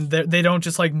 and they don't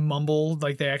just like mumble.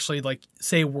 Like they actually like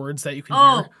say words that you can hear.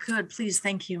 Oh, good, please,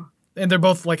 thank you. And they're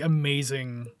both like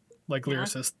amazing. Like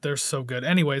lyricists, they're so good.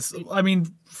 Anyways, I mean,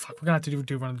 fuck, we're gonna have to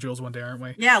do Run the Jewels one day, aren't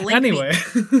we? Yeah. Anyway,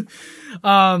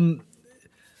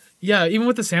 yeah. Even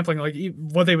with the sampling, like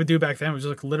what they would do back then was just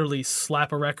like literally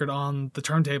slap a record on the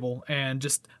turntable and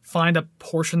just find a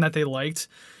portion that they liked.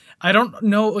 I don't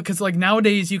know, because like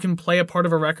nowadays you can play a part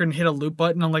of a record and hit a loop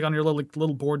button on like on your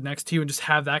little board next to you and just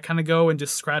have that kind of go and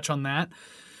just scratch on that.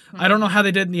 I don't know how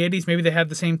they did in the 80s. Maybe they had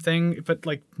the same thing, but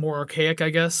like more archaic, I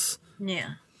guess.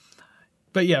 Yeah.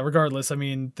 But yeah, regardless, I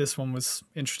mean, this one was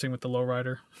interesting with the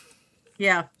lowrider.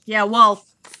 Yeah. Yeah. Well,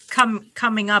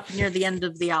 coming up near the end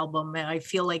of the album, I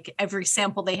feel like every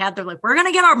sample they had, they're like, we're going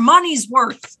to get our money's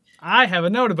worth. I have a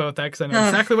note about that because I know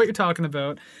exactly what you're talking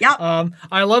about. Yeah.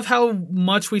 I love how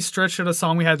much we stretched out a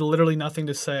song we had literally nothing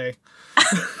to say.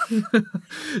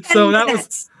 So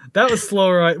that was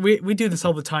slow, right? We do this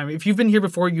all the time. If you've been here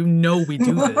before, you know we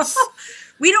do this.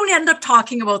 We don't end up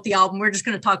talking about the album. We're just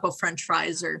going to talk about French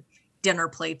fries or dinner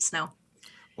plates now.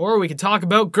 Or we could talk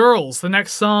about Girls, the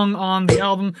next song on the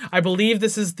album. I believe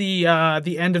this is the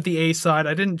end of the A side.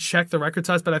 I didn't check the record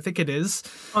size, but I think it is.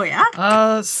 Oh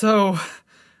yeah. So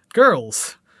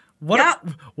Girls. What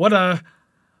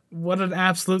an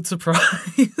absolute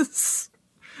surprise.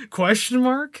 Question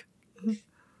mark?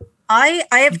 I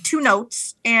have two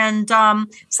notes, and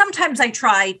sometimes I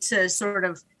try to sort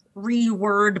of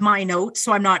reword my notes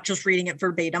so I'm not just reading it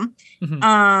verbatim.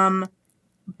 Mm-hmm.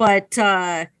 But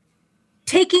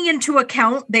taking into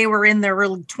account they were in their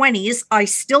early 20s, I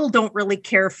still don't really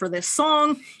care for this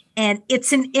song. And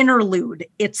it's an interlude.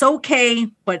 It's okay,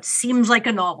 but seems like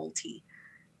a novelty.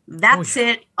 That's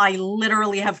it. I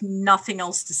literally have nothing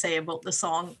else to say about the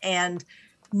song. And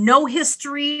no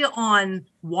history on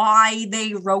why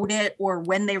they wrote it or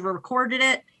when they recorded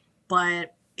it.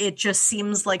 But it just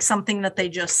seems like something that they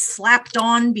just slapped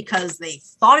on because they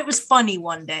thought it was funny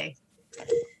one day.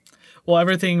 Well,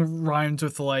 everything rhymes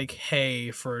with like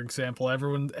 "hey," for example.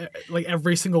 Everyone, like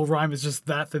every single rhyme is just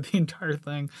that through the entire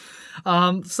thing.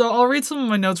 So I'll read some of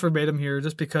my notes verbatim here,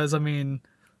 just because I mean,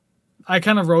 I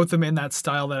kind of wrote them in that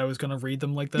style that I was going to read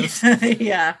them like this.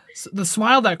 Yeah. So the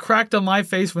smile that cracked on my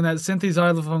face when that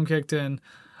synthesizer kicked in.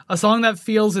 A song that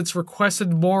feels it's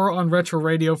requested more on retro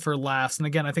radio for laughs. And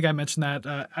again, I think I mentioned that.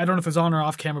 I don't know if it's on or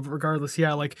off camera, but regardless,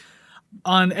 yeah, like.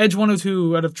 On Edge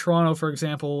 102 out of Toronto, for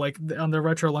example, like on their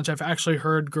retro lunch, I've actually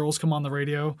heard Girls come on the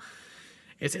radio.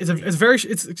 It's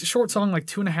a short song, like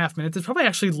 2.5 minutes. It's probably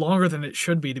actually longer than it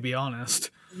should be, to be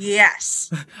honest. Yes.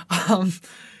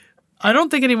 I don't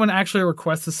think anyone actually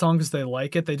requests the song because they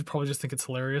like it. They probably just think it's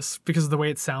hilarious because of the way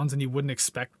it sounds, and you wouldn't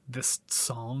expect this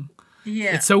song.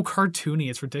 Yeah. It's so cartoony.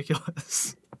 It's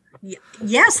ridiculous.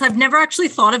 Yes, I've never actually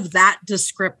thought of that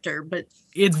descriptor, but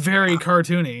it's very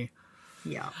cartoony.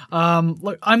 Yeah.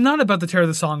 Look, I'm not about to tear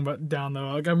the song down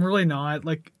though. Like, I'm really not.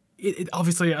 Like, it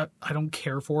obviously I don't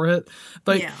care for it,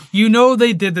 but you know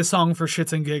they did this song for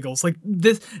shits and giggles. Like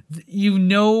this, you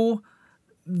know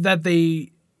that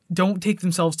they don't take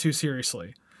themselves too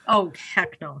seriously. Oh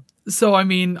heck no. So I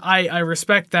mean, I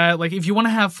respect that. Like, if you want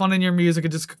to have fun in your music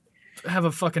and just have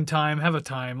a fucking time. Have a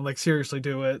time. Like, seriously,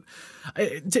 do it.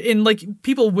 And, like,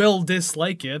 people will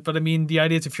dislike it, but I mean, the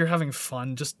idea is if you're having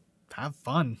fun, just have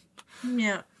fun.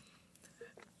 Yeah.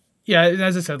 Yeah, and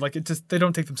as I said, like, they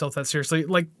don't take themselves that seriously.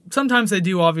 Like, sometimes they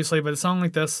do, obviously, but a song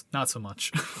like this, not so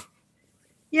much.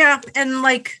 Yeah, and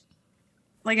like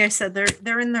I said,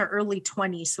 they're in their early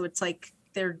 20s, so it's like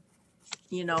they're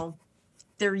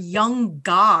young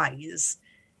guys.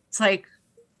 It's like,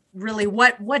 really,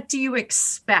 what do you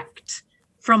expect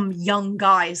from young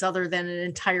guys other than an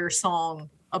entire song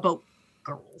about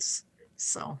girls?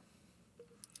 So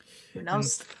who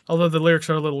knows? Although the lyrics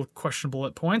are a little questionable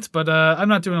at points, but I'm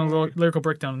not doing a lyrical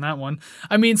breakdown on that one.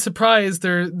 I mean, surprise,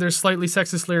 there's slightly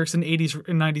sexist lyrics in 80s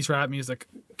and 90s rap music.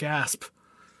 Gasp.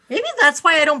 Maybe that's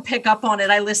why I don't pick up on it.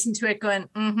 I listen to it going,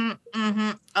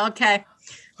 okay.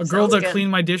 A girl Sounds to good. clean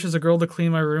my dishes, a girl to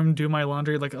clean my room, do my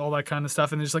laundry, like all that kind of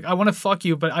stuff. And it's like, I want to fuck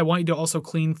you, but I want you to also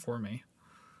clean for me.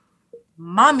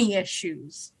 Mommy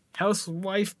issues.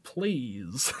 Housewife,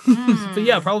 please. But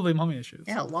yeah, probably mommy issues.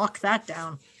 Yeah, lock that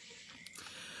down.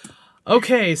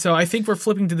 Okay, so I think we're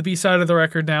flipping to the B side of the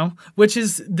record now, which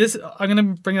is this. I'm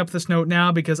going to bring up this note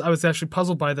now because I was actually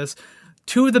puzzled by this.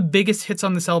 2 of the biggest hits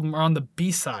on this album are on the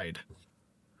B side.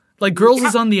 Like, Girls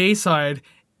is on the A side,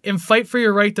 and Fight for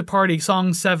Your Right to Party,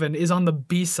 song 7, is on the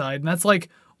B side. And that's like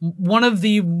one of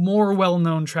the more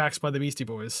well-known tracks by the Beastie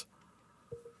Boys.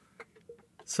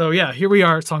 So yeah, here we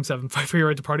are, song 7, Fight for Your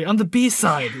Right to Party, on the B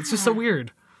side. It's just so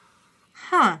weird.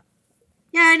 Huh.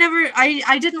 Yeah,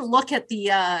 I didn't look at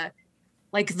the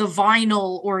like the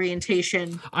vinyl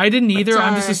orientation. I didn't either. But,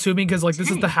 I'm just assuming because like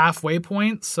this is the halfway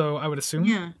point, so I would assume.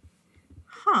 Yeah.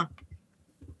 Huh.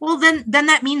 Well, then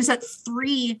that means that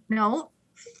 3,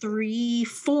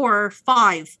 4,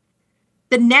 5.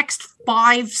 The next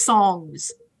 5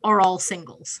 songs are all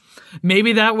singles.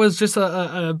 Maybe that was just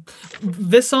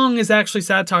this song is actually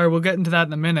satire. We'll get into that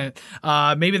in a minute.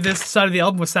 Maybe this side of the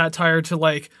album was satire to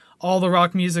like all the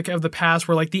rock music of the past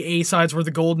where like the A sides were the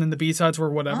golden and the B sides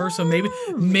were whatever. So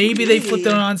maybe they flipped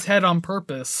it on its head on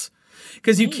purpose.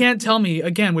 Because you can't tell me,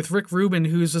 again, with Rick Rubin,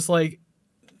 who's just like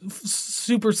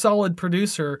super solid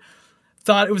producer,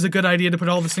 thought it was a good idea to put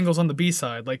all the singles on the B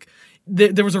side. Like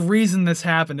there was a reason this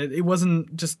happened. It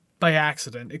wasn't just by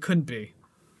accident. It couldn't be.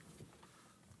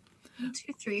 1,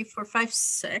 2, 3, 4, 5,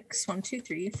 6. 1, 2,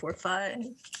 3, 4, 5.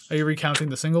 Are you recounting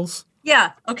the singles?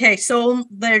 Yeah. Okay. So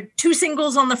there are 2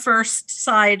 singles on the first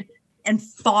side and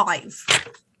 5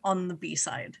 on the B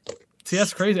side. See,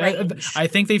 that's crazy. I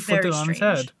think they flipped it on its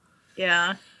head.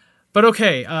 Yeah. But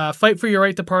okay, Fight for Your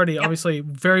Right to Party, obviously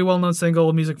very well-known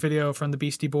single, music video from the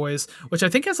Beastie Boys, which I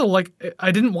think has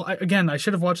I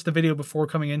should have watched the video before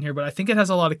coming in here, but I think it has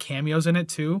a lot of cameos in it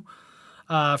too,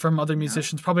 from other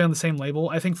musicians, probably on the same label.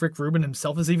 I think Rick Rubin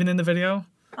himself is even in the video.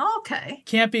 Okay.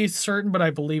 Can't be certain, but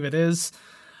I believe it is.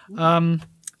 I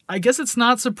guess it's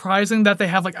not surprising that they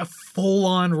have like a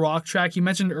full-on rock track. You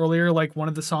mentioned earlier, like one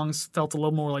of the songs felt a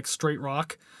little more like straight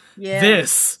rock. Yeah.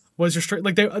 This was your straight,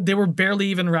 like they were barely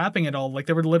even rapping at all. Like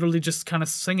they were literally just kind of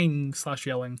singing /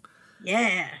 yelling.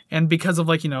 Yeah. And because of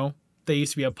like, they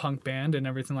used to be a punk band and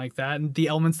everything like that, and the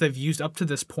elements they've used up to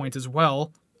this point as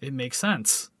well, it makes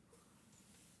sense.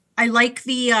 I like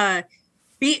the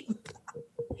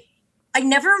I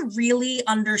never really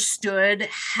understood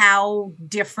how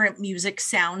different music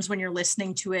sounds when you're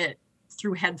listening to it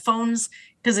through headphones,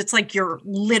 because it's like you're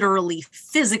literally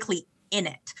physically in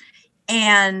it.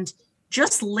 And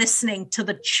just listening to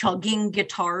the chugging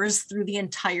guitars through the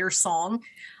entire song,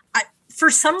 for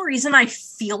some reason, I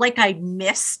feel like I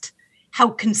missed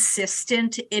how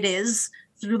consistent it is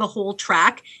through the whole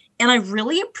track. And I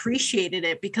really appreciated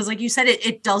it because, like you said,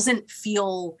 it doesn't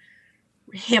feel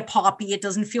hip hoppy. It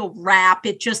doesn't feel rap.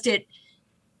 It just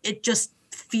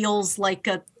feels like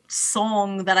a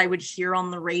song that I would hear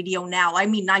on the radio now. I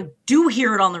mean, I do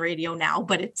hear it on the radio now,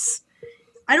 but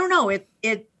I don't know.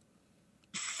 It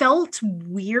felt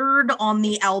weird on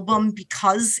the album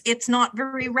because it's not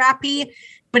very rappy,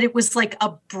 but it was like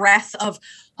a breath of,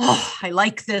 oh, I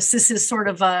like this. This is sort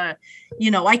of a,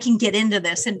 I can get into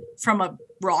this. And from a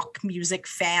rock music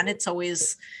fan, it's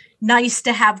always nice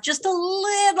to have just a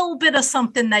little bit of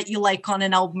something that you like on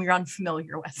an album you're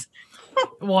unfamiliar with.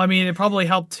 Well, I mean, it probably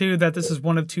helped too that this is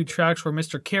one of 2 tracks where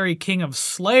Mr. Kerry King of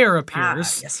Slayer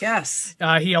appears. Yes.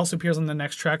 He also appears on the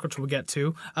next track, which we'll get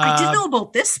to. I didn't know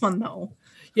about this one though.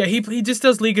 Yeah, he just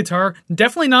does lead guitar.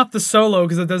 Definitely not the solo,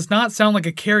 because it does not sound like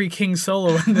a Kerry King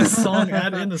solo in this song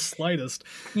in the slightest.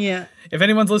 Yeah. If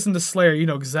anyone's listened to Slayer, you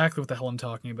know exactly what the hell I'm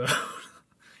talking about.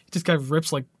 He just kind of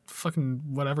rips like fucking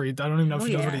whatever. I don't even know if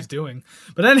he knows what yeah. he's doing.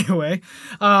 But anyway,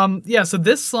 so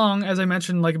this song, as I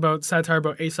mentioned, like about satire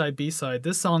about A-side, B-side,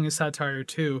 this song is satire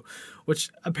too, which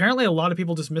apparently a lot of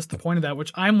people just missed the point of that,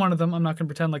 which I'm one of them. I'm not going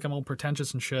to pretend like I'm all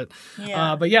pretentious and shit.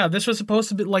 Yeah. But yeah, this was supposed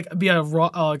to be a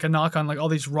rock, like a knock on like all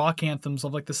these rock anthems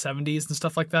of like the 70s and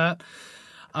stuff like that.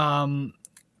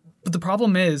 But the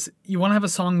problem is, you want to have a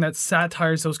song that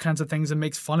satires those kinds of things and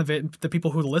makes fun of it, the people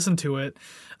who listen to it.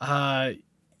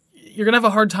 You're going to have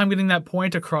a hard time getting that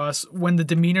point across when the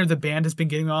demeanor the band has been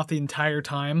getting off the entire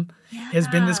time has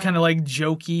been this kind of like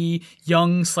jokey,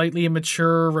 young, slightly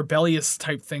immature, rebellious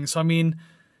type thing. So, I mean,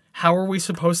 how are we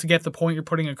supposed to get the point you're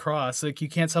putting across? Like, you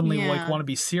can't suddenly like want to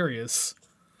be serious.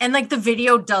 And like the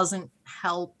video doesn't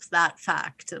help that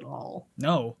fact at all.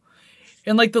 No.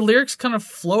 And like the lyrics kind of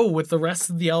flow with the rest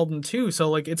of the album too. So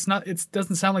like it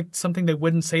doesn't sound like something they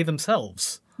wouldn't say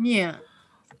themselves. Yeah.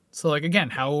 So like again,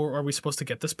 how are we supposed to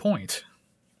get this point?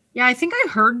 Yeah, I think I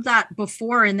heard that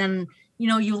before, and then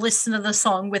you listen to the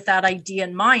song with that idea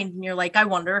in mind, and you're like, I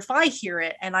wonder if I hear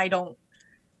it, and I don't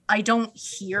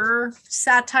hear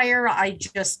satire. I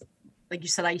just, like you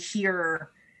said, I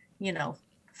hear,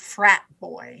 frat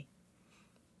boy.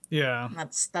 Yeah.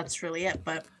 That's really it.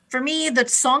 But for me, the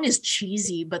song is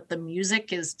cheesy, but the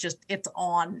music is just, it's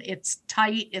on. It's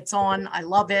tight. It's on. I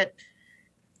love it.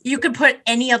 You could put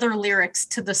any other lyrics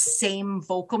to the same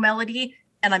vocal melody,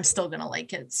 and I'm still going to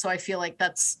like it. So I feel like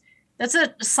that's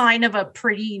a sign of a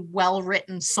pretty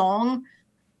well-written song.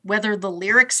 Whether the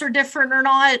lyrics are different or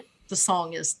not, the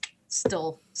song is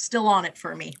still on it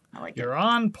for me. I like You're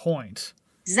on point.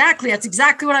 Exactly. That's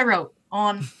exactly what I wrote.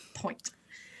 On point.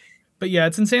 But yeah,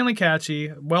 it's insanely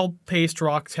catchy, well-paced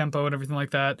rock tempo and everything like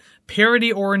that.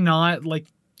 Parody or not, like,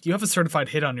 you have a certified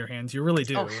hit on your hands. You really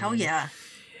do. Oh, hell yeah.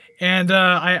 And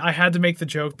I had to make the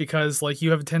joke because, like, you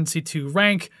have a tendency to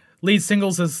rank lead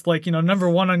singles as, like, number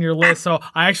one on your list. So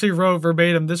I actually wrote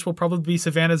verbatim, this will probably be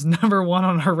Savannah's number one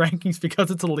on our rankings because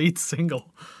it's a lead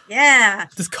single. Yeah.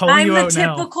 Just calling you out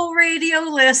now. I'm the typical radio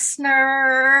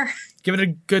listener. Give it a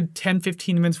good 10,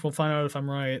 15 minutes. We'll find out if I'm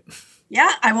right.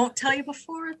 Yeah, I won't tell you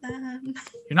before then.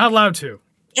 You're not allowed to.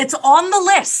 It's on the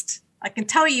list. I can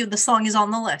tell you the song is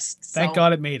on the list. So. Thank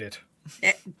God it made it.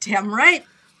 Damn right.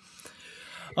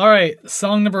 All right,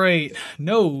 song number 8.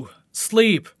 No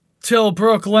Sleep Till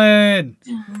Brooklyn.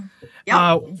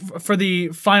 Yep. For the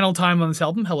final time on this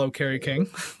album, hello, Kerry King.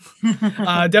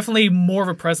 Definitely more of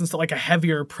a presence, like a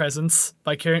heavier presence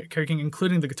by Kerry King,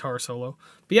 including the guitar solo.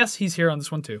 But yes, he's here on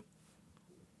this one too.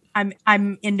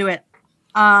 I'm into it.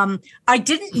 I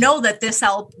didn't know that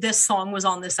this song was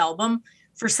on this album.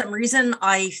 For some reason,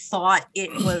 I thought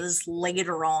it was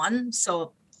later on.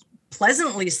 So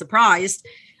pleasantly surprised.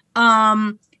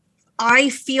 I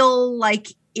feel like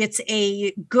it's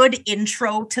a good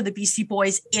intro to the Beastie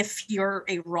Boys if you're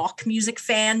a rock music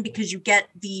fan, because you get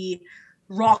the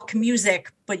rock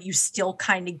music, but you still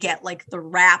kind of get like the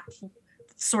rap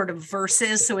sort of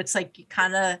verses. So it's like you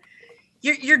kind of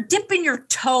you're dipping your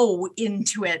toe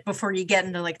into it before you get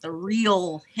into like the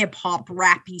real hip hop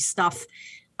rappy stuff.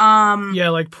 Yeah,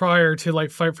 like prior to like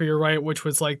Fight for Your Right, which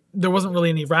was like there wasn't really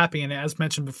any rapping in it, as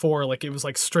mentioned before. Like it was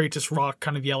like straight just rock,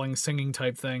 kind of yelling, singing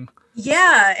type thing.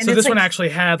 Yeah, and so this one actually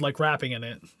had like rapping in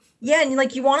it. Yeah, and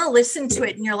like you want to listen to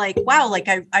it, and you're like, wow, like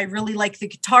I really like the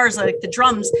guitars, I like the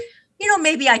drums.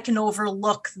 Maybe I can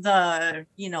overlook the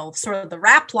sort of the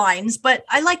rap lines, but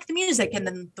I like the music. And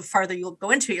then the farther you'll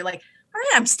go into it, you're like, all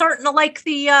right, I'm starting to like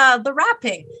the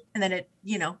rapping, and then it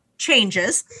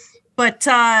changes, but.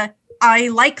 I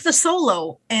like the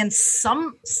solo, and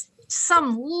some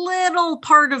little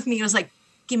part of me was like,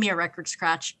 give me a record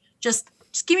scratch. Just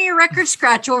give me a record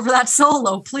scratch over that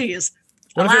solo, please.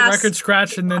 What if it record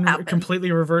scratch and then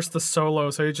completely reverse the solo?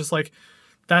 So you're just like,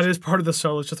 that is part of the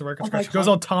solo. It's just a record scratch. It goes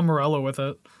all Tom Morello with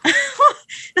it.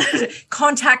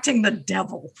 Contacting the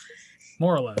devil.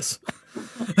 More or less.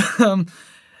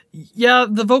 Yeah,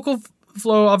 the vocal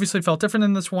flow obviously felt different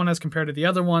in this one as compared to the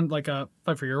other one, like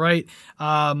Fight for Your Right.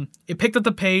 It picked up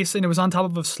the pace, and it was on top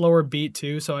of a slower beat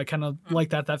too, so I kind of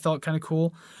like that. That felt kind of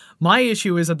cool. My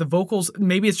issue is that the vocals,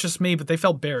 maybe it's just me, but they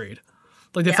felt buried.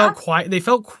 Like they felt quiet. They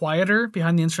felt quieter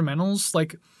behind the instrumentals.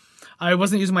 Like I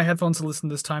wasn't using my headphones to listen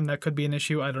this time. That could be an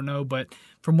issue. I don't know. But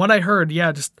from what I heard,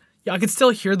 I could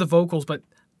still hear the vocals, but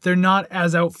they're not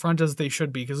as out front as they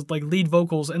should be. Because like lead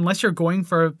vocals, unless you're going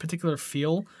for a particular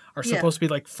feel, are supposed to be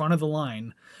like front of the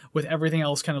line with everything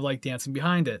else kind of like dancing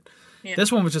behind it. Yeah.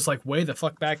 This one was just like way the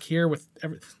fuck back here with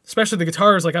especially the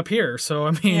guitars like up here. So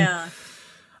I mean,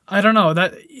 I don't know,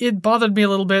 that it bothered me a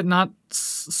little bit, not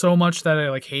so much that I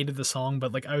like hated the song,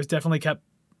 but like I was definitely kept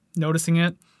noticing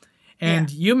it.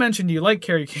 And you mentioned you like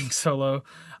Kerry King's solo.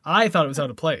 I thought it was out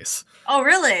of place. Oh,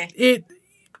 really? It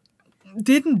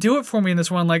didn't do it for me in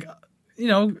this one. Like, you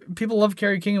know, people love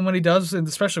Kerry King and what he does, and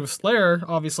especially with Slayer,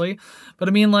 obviously. But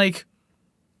I mean, like,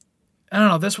 I don't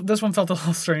know. This one felt a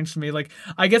little strange to me. Like,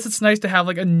 I guess it's nice to have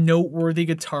like a noteworthy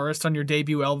guitarist on your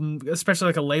debut album, especially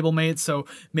like a label mate. So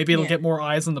maybe it'll get more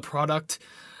eyes on the product.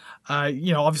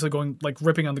 You know, obviously going like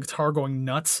ripping on the guitar, going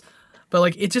nuts. But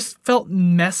like, it just felt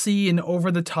messy and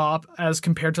over the top as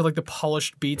compared to like the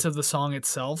polished beats of the song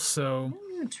itself. So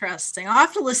interesting. I'll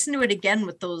have to listen to it again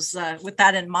with those with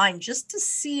that in mind, just to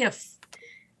see if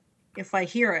I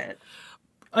hear it.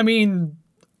 I mean,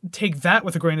 take that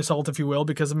with a grain of salt, if you will,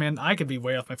 because, man, I could be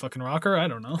way off my fucking rocker. I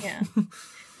don't know. Yeah.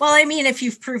 Well, I mean, if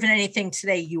you've proven anything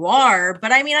today, you are.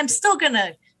 But, I mean, I'm still going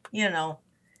to, you know,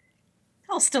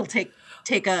 I'll still take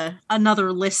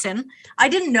another listen. I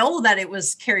didn't know that it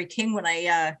was Kerry King when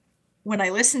I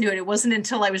listened to it. It wasn't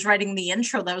until I was writing the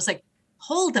intro that I was like,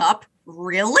 hold up,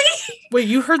 really? Wait,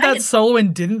 you heard that solo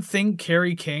and didn't think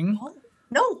Kerry King?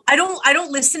 No, I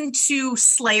don't listen to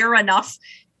Slayer enough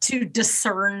to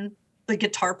discern the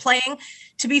guitar playing.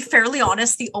 To be fairly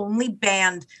honest, the only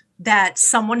band that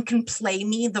someone can play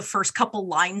me the first couple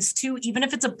lines to, even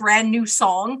if it's a brand new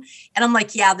song, and I'm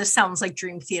like, yeah, this sounds like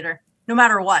Dream Theater, no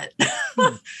matter what.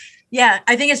 Yeah,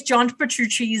 I think it's John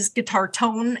Petrucci's guitar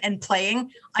tone and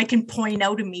playing. I can point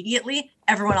out immediately.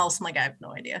 Everyone else, I'm like, I have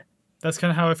no idea. That's kind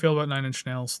of how I feel about Nine Inch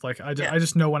Nails. Like, I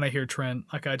just know when I hear Trent.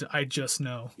 Like, I just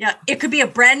know. Yeah, it could be a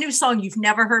brand new song you've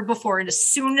never heard before, and as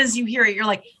soon as you hear it, you're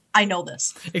like, I know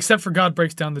this. Except for God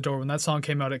Breaks Down the Door. When that song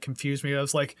came out, it confused me. I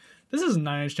was like, this isn't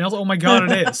Nine Inch Nails. Oh my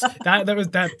God, it is.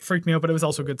 That freaked me out, but it was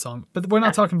also a good song. But we're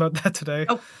not talking about that today.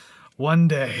 Oh. One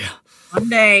day.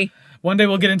 One day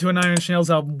we'll get into a Nine Inch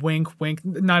Nails album. Wink, wink.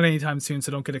 Not anytime soon,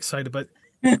 so don't get excited. But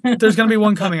there's going to be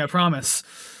one coming, I promise.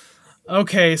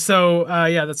 Okay, so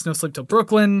that's No Sleep Till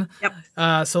Brooklyn.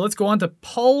 Yep. So let's go on to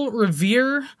Paul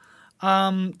Revere.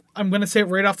 I'm going to say it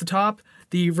right off the top.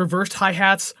 The reversed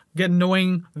hi-hats get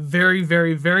annoying very,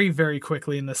 very, very, very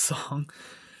quickly in this song.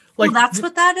 Like, that's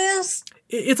what that is?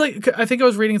 It's like, I think I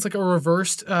was reading, it's like a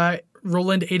reversed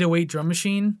Roland 808 drum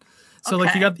machine. So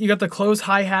like you got the closed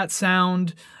hi-hat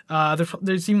sound.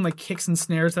 There's even like kicks and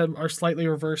snares that are slightly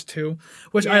reversed too,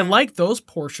 which I like those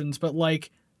portions, but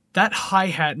like that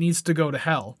hi-hat needs to go to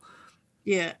hell.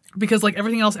 Yeah. Because like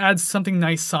everything else adds something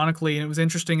nice sonically, and it was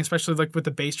interesting, especially like with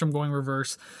the bass drum going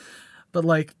reverse. But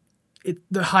like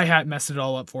the hi-hat messed it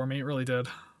all up for me. It really did.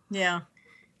 Yeah.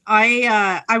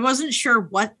 I wasn't sure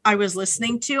what I was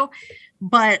listening to,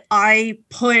 but I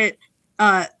put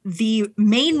the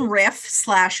main riff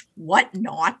 /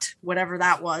 whatnot, whatever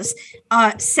that was,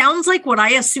 sounds like what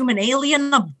I assume an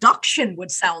alien abduction would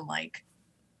sound like.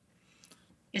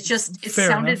 It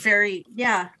sounded very,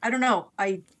 I don't know.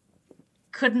 I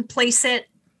couldn't place it.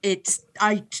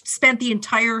 I spent the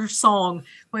entire song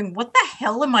going, what the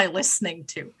hell am I listening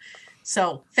to?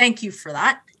 So thank you for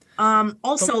that.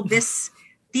 Also,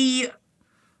 the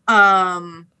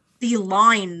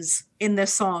lines in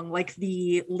this song, like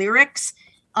the lyrics,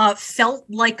 felt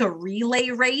like a relay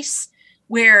race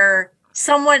where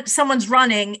someone's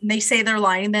running and they say their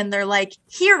line, and then they're like,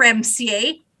 here,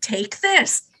 MCA, take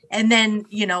this. And then,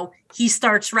 you know, he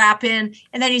starts rapping,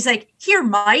 and then he's like, here,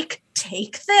 Mike,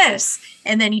 take this.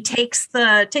 And then he takes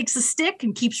the stick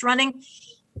and keeps running.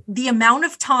 The amount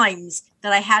of times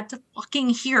that I had to fucking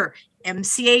hear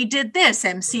MCA did this,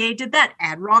 MCA did that,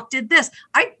 Ad Rock did this,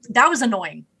 that was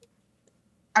annoying.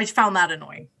 I found that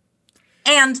annoying.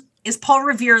 And is Paul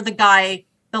Revere the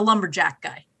lumberjack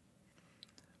guy?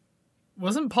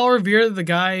 Wasn't Paul Revere the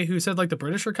guy who said like the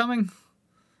British were coming?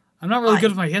 I'm not really good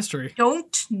with my history.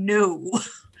 Don't know.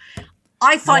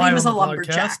 I thought he was a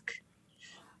lumberjack.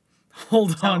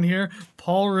 Hold on here.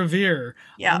 Paul Revere.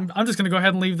 Yeah. I'm just going to go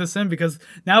ahead and leave this in because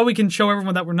now we can show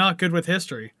everyone that we're not good with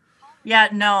history. Yeah,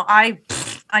 no,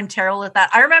 I'm terrible at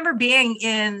that. I remember being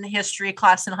in history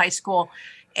class in high school,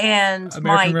 and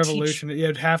American Revolution.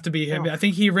 It'd have to be him. I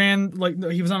think he ran, like,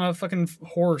 he was on a fucking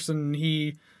horse, and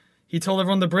he told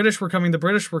everyone the British were coming. The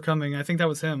British were coming. I think that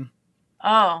was him.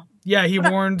 Oh. Yeah, he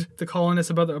warned the colonists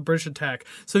about the British attack.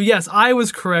 So yes, I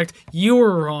was correct. You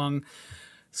were wrong.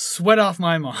 Sweat off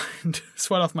my mind.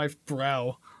 Sweat off my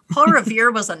brow. Paul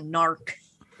Revere was a narc.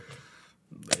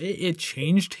 It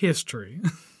changed history.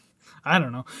 I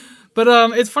don't know. But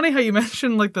it's funny how you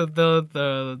mentioned like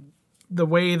the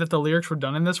way that the lyrics were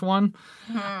done in this one.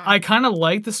 Mm-hmm. I kind of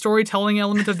like the storytelling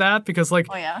element of that because like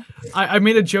I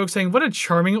made a joke saying, what a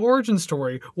charming origin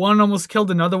story. One almost killed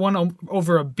another one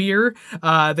over a beer.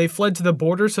 They fled to the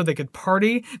border so they could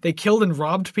party. They killed and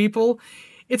robbed people.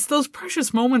 It's those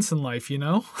precious moments in life, you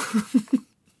know?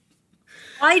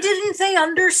 Why didn't they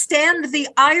understand the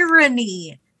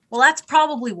irony? Well, that's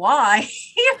probably why.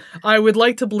 I would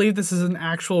like to believe this is an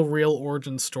actual real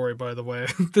origin story, by the way.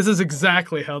 This is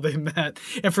exactly how they met.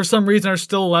 And for some reason are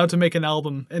still allowed to make an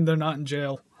album and they're not in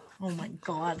jail. Oh my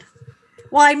God.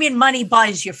 Well, I mean, money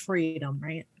buys you freedom,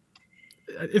 right?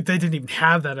 If they didn't even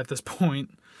have that at this point.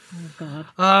 Oh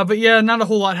God. But yeah, not a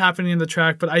whole lot happening in the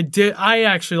track, but I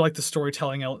actually like the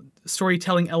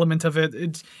storytelling element of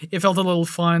it. It felt a little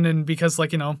fun, and because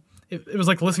it was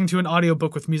like listening to an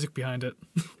audiobook with music behind it.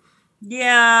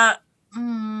 Yeah.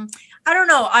 I don't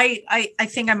know. I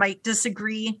think I might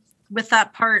disagree with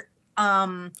that part.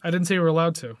 I didn't say you were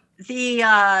allowed to.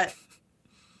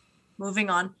 Moving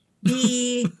on.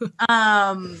 The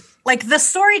like the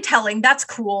storytelling, that's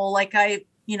cool. Like I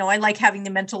like having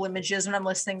the mental images when I'm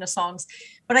listening to songs,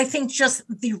 but I think just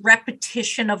the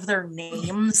repetition of their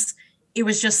names, it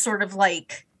was just sort of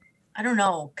like, I don't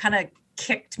know, kind of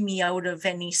kicked me out of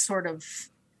any sort of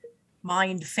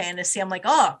mind fantasy. I'm like,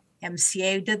 oh,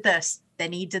 MCA did this,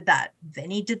 then he did that,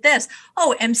 then he did this.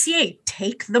 Oh, MCA,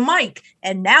 take the mic,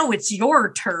 and now it's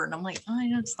your turn. I'm like, oh, I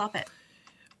don't stop it.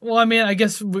 Well, I mean, I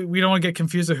guess we don't want to get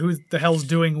confused of who the hell's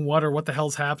doing what or what the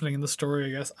hell's happening in the story, I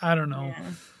guess. I don't know.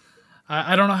 Yeah.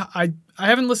 I don't know. I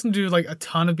haven't listened to like a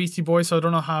ton of Beastie Boys, so I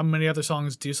don't know how many other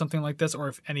songs do something like this or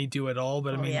if any do at all.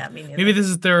 But I mean, maybe this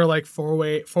is their like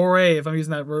foray, if I'm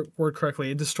using that word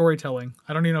correctly, into storytelling.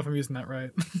 I don't even know if I'm using that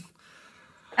right.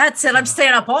 That's it. I'm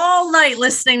staying up all night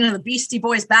listening to the Beastie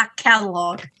Boys back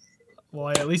catalog. Well,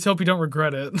 I at least hope you don't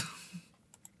regret it.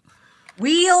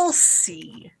 We'll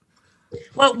see.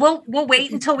 Well, we'll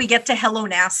wait until we get to Hello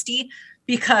Nasty,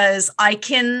 because I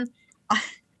can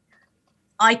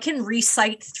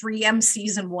recite 3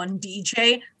 MCs and 1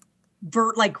 DJ,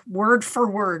 like word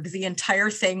for word, the entire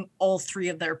thing, all 3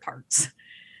 of their parts.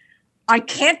 I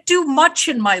can't do much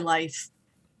in my life,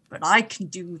 but I can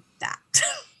do that.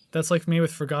 That's like me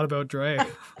with Forgot About Dre.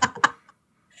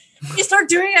 You start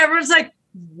doing it, everyone's like,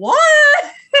 what?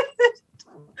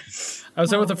 I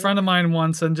was out with a friend of mine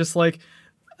once, and just like,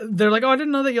 they're like, oh, I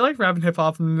didn't know that you like rap and hip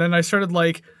hop. And then I started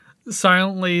like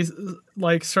silently,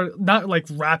 like not like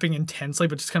rapping intensely,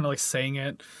 but just kind of like saying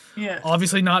it. Yeah.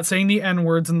 Obviously not saying the N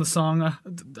words in the song.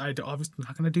 I obviously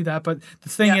not going to do that. But the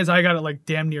thing is, I got it like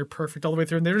damn near perfect all the way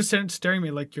through. And they were just staring at me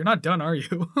like, you're not done, are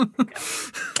you? And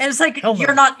it's like,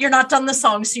 you're not done the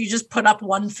song. So you just put up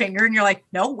one finger and you're like,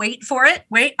 no, wait for it.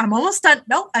 Wait, I'm almost done.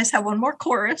 No, I just have one more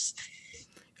chorus.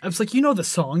 I was like, you know the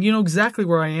song. You know exactly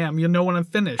where I am. You know when I'm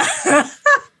finished.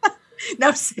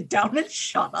 Now sit down and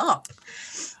shut up.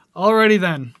 Alrighty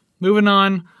then. Moving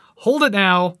on. Hold It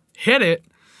Now. Hit It.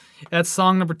 That's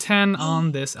song number 10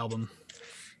 on this album.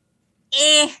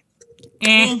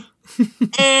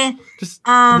 Just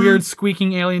weird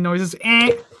squeaking alien noises.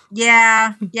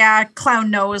 Yeah, clown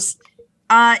nose.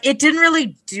 It didn't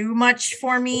really do much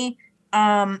for me.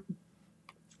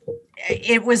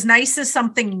 It was nice as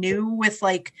something new with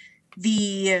like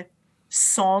the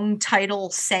song title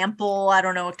sample. I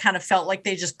don't know. It kind of felt like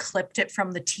they just clipped it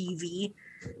from the TV.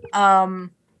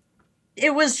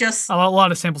 It was just a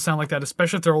lot of samples sound like that,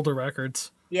 especially if they're older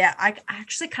records. Yeah, I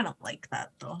actually kind of like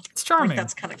that though. It's charming.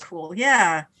 That's kind of cool.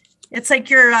 Yeah, it's like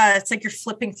you're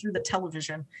flipping through the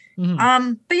television.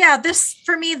 Mm-hmm. But yeah, this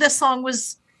song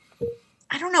was,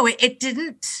 I don't know. It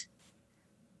didn't.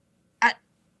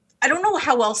 I don't know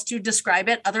how else to describe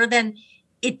it other than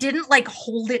it didn't like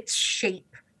hold its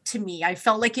shape to me. I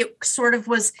felt like it sort of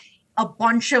was a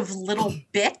bunch of little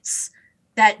bits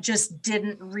that just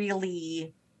didn't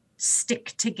really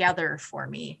stick together for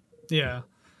me. Yeah.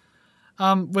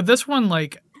 With this one,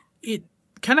 like, it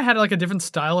kind of had like a different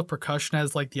style of percussion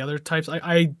as like the other types.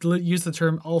 I use the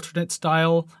term alternate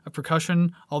style of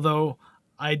percussion, although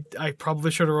I probably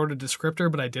should have wrote a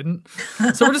descriptor, but I didn't.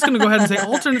 So we're just going to go ahead and say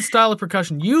alternate style of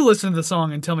percussion. You listen to the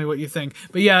song and tell me what you think.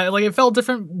 But yeah, like it felt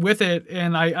different with it,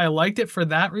 and I liked it for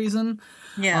that reason.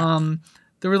 Yeah.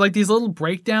 There were like these little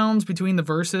breakdowns between the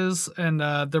verses, and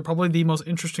they're probably the most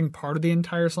interesting part of the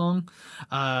entire song.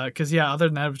 Because yeah, other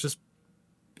than that, it was just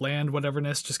bland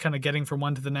whateverness, just kind of getting from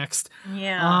one to the next.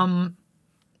 Yeah.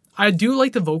 I do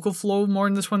like the vocal flow more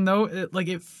in this one though.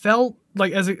 It felt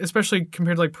like, especially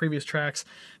compared to like previous tracks,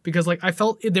 because like I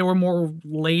felt they were more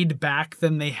laid back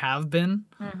than they have been.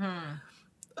 Mm-hmm.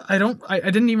 I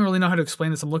didn't even really know how to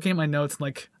explain this. I'm looking at my notes and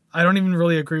like I don't even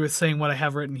really agree with saying what I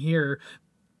have written here,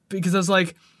 because I was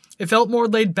like, it felt more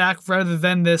laid back rather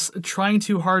than this trying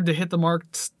too hard to hit the mark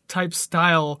type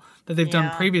style that they've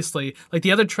done previously. Like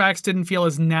the other tracks didn't feel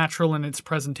as natural in its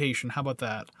presentation. How about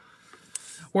that?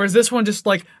 Whereas this one just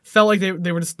like felt like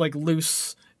they were just like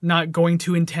loose, not going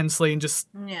too intensely and just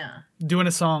doing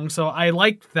a song. So I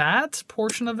liked that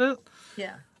portion of it.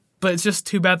 Yeah. But it's just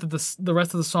too bad that the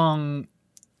rest of the song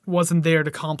wasn't there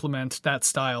to complement that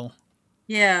style.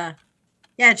 Yeah.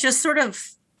 Yeah, it just sort of,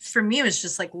 for me, it was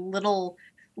just like little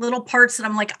parts that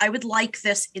I'm like, I would like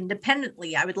this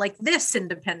independently. I would like this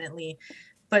independently.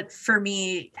 But for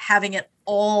me, having it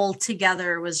all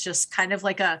together was just kind of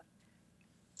like a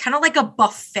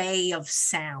buffet of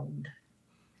sound.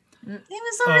 It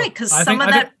was all right because I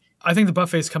think the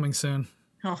buffet's coming soon.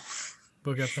 Oh.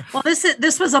 We'll get there. Well,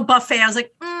 this was a buffet. I was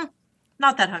like,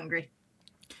 not that hungry.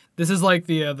 This is like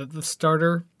the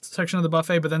starter section of the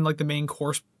buffet, but then like the main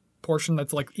course portion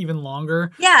that's like even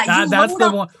longer. Yeah, that's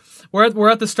the one. We're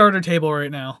at the starter table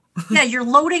right now. Yeah, you're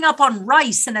loading up on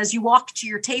rice, and as you walk to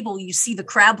your table, you see the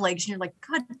crab legs, and you're like,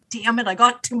 God damn it, I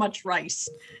got too much rice.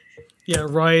 Yeah,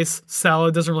 rice,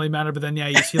 salad doesn't really matter, but then yeah,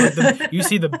 you see like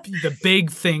the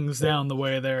big things down the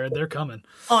way there. They're coming.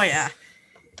 Oh yeah.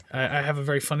 I have a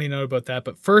very funny note about that,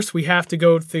 but first we have to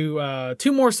go through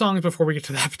 2 more songs before we get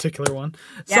to that particular one.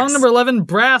 Yes. Song number 11,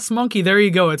 Brass Monkey. There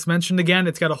you go. It's mentioned again.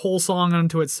 It's got a whole song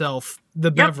unto itself. The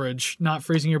beverage, not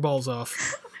freezing your balls off.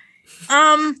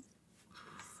 For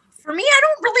me, I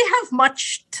don't really have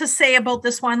much to say about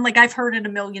this one. Like, I've heard it a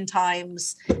million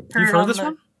times. You've heard this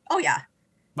one? Oh, yeah.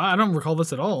 I don't recall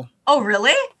this at all. Oh,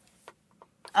 really?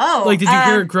 Oh. Like, did you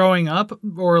hear it growing up?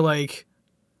 Or, like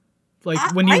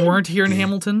when you weren't here in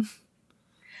Hamilton?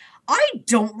 I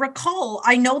don't recall.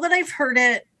 I know that I've heard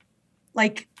it,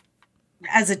 like,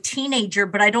 as a teenager,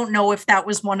 but I don't know if that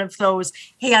was one of those,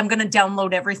 hey, I'm going to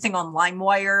download everything on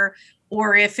LimeWire,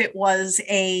 or if it was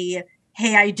hey,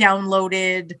 I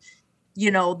downloaded,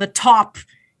 the top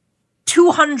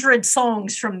 200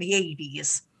 songs from the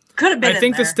 80s. Could have been. I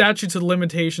think the statutes of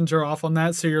limitations are off on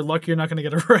that, so you're lucky you're not going to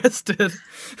get arrested.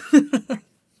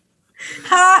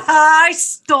 Ha ha! I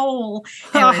stole.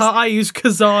 Ha ha! I used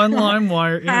Kazaa and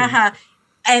LimeWire. Ha ha!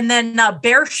 And then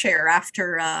BearShare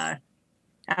after. I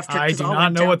do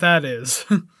not know what that is.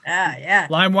 Yeah.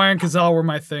 LimeWire and Kazaa were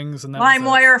my things, and that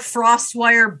LimeWire,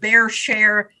 FrostWire,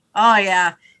 BearShare. Oh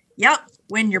yeah, yep.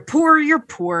 When you're poor, you're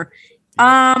poor.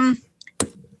 So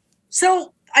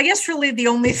I guess really the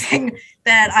only thing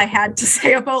that I had to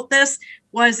say about this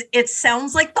was it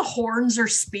sounds like the horns are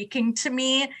speaking to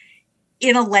me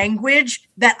in a language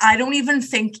that I don't even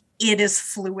think it is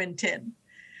fluent in.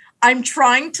 I'm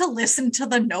trying to listen to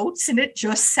the notes and it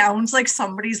just sounds like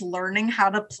somebody's learning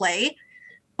how to play,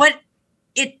 but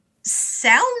it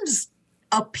sounds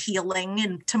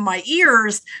appealing to my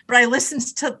ears, but I listen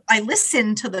to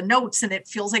the notes and it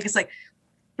feels like it's like,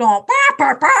 and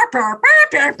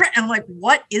I'm like,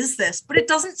 what is this? But it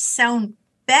doesn't sound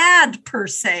bad per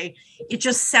se. It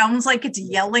just sounds like it's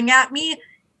yelling at me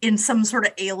in some sort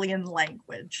of alien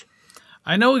language.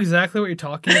 I know exactly what you're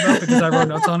talking about because I wrote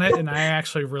notes on it and I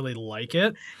actually really like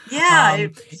it. Yeah.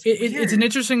 It's an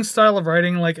interesting style of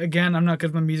writing. Like, again, I'm not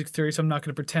good with music theory, so I'm not going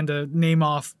to pretend to name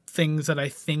off things that I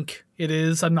think it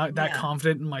is. I'm not that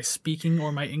confident in my speaking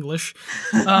or my English.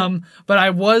 But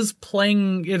I was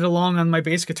playing it along on my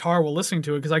bass guitar while listening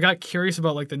to it because I got curious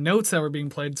about like the notes that were being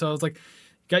played. So I was like,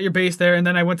 got your bass there, and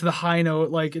then I went to the high note,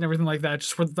 like, and everything like that,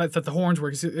 just for that the horns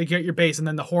work. So you get your bass, and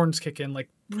then the horns kick in, like,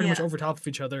 pretty much over top of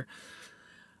each other.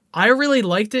 I really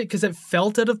liked it because it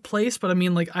felt out of place, but I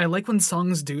mean, like, I like when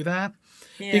songs do that,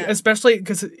 especially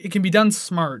because it can be done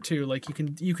smart too. Like,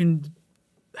 you can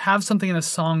have something in a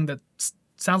song that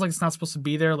sounds like it's not supposed to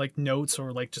be there, like notes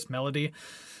or like just melody,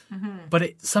 but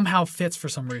it somehow fits for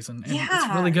some reason, and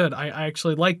it's really good. I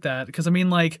actually like that because I mean,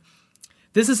 like.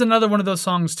 This is another one of those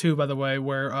songs, too, by the way,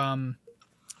 where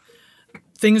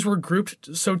things were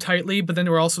grouped so tightly, but then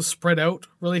they were also spread out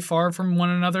really far from one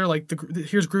another. Like,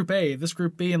 here's Group A, this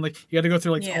Group B, and like you got to go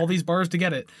through like all these bars to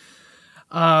get it.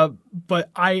 But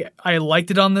I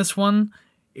liked it on this one.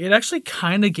 It actually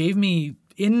kind of gave me,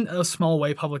 in a small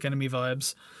way, Public Enemy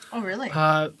vibes. Oh, really?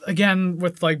 Again,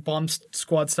 with like Bomb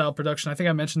Squad style production. I think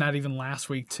I mentioned that even last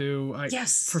week, too.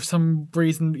 Yes. For some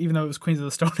reason, even though it was Queens of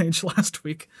the Stone Age last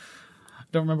week.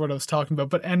 Don't remember what I was talking about,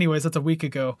 but anyways, that's a week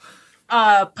ago.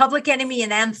 Public Enemy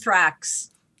and Anthrax.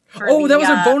 That was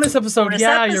our bonus episode.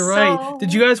 You're right.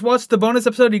 Did you guys watch the bonus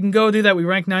episode? You can go do that. We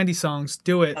ranked 90 songs.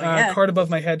 Do it. Card above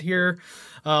my head here.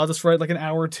 I'll just write like an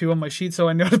hour or two on my sheet so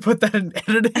I know to put that in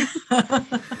editing.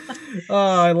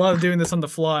 I love doing this on the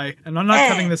fly. And I'm not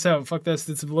cutting this out. Fuck this.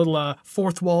 It's a little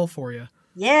fourth wall for you.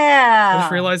 Yeah. I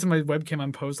just realized in my webcam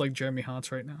I'm posed like Jeremy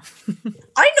Hotz right now.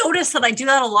 I notice that I do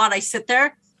that a lot. I sit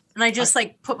there. And I just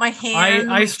like put my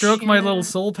hand. I stroke my little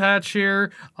soul patch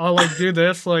here. I'll like do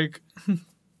this like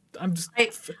I'm just a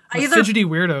fidgety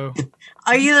weirdo.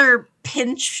 I either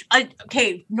pinch.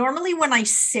 Normally when I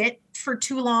sit for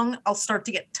too long, I'll start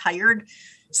to get tired.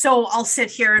 So I'll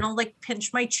sit here and I'll like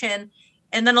pinch my chin,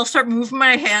 and then I'll start moving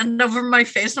my hand over my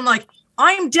face. And I'm like,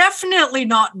 I'm definitely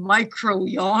not micro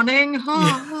yawning.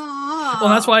 Well,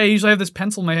 that's why I usually have this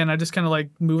pencil in my hand. I just kind of like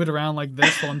move it around like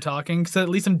this while I'm talking, because at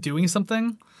least I'm doing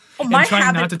something. And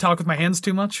trying not to talk with my hands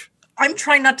too much. I'm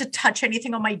trying not to touch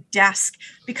anything on my desk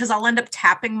because I'll end up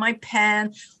tapping my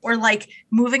pen or like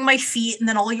moving my feet, and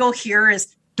then all you'll hear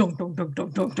is don't.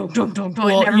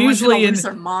 Well, and usually lose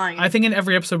their mind. I think in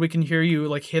every episode we can hear you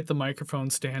like hit the microphone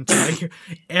stand. I hear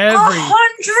every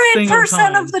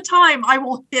 100% of the time I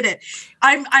will hit it.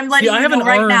 I'm letting you know right now.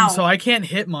 I have an arm, so I can't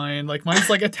hit mine. Like mine's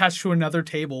like attached to another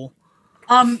table.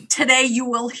 Today you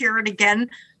will hear it again,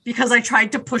 because I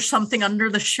tried to push something under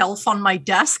the shelf on my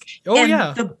desk.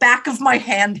 And the back of my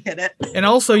hand hit it. And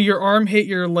also your arm hit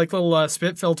your like little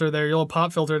spit filter there, your little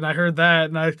pop filter, and I heard that.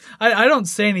 And I don't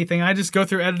say anything. I just go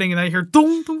through editing and I hear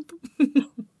dum dum dum. Yeah.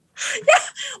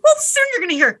 Well, soon you're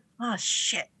gonna hear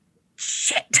shit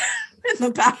in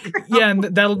the background. Yeah, and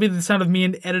that'll be the sound of me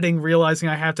in editing realizing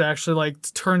I have to actually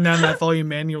like turn down that volume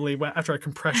manually after I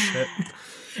compress shit.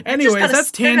 Anyways,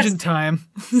 that's tangent time.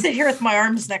 Sit here with my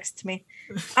arms next to me.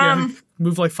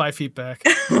 Move like 5 feet back.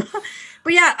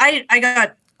 But yeah, I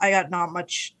got not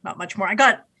much more. I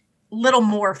got little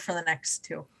more for the next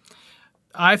two.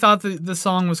 I thought the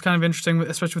song was kind of interesting,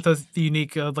 especially with the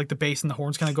unique like the bass and the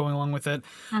horns kind of going along with it.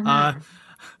 Mm-hmm.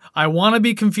 I want to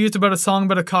be confused about a song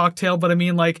about a cocktail, but I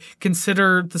mean, like,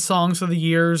 consider the songs of the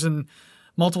years and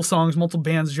multiple songs, multiple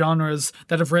bands, genres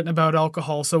that have written about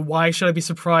alcohol. So why should I be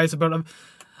surprised about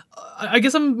I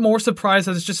guess I'm more surprised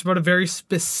that it's just about a very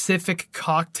specific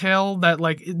cocktail that,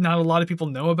 like, not a lot of people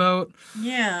know about.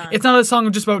 Yeah. It's not a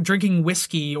song just about drinking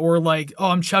whiskey or, like, oh,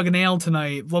 I'm chugging ale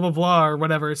tonight, blah, blah, blah, or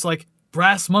whatever. It's like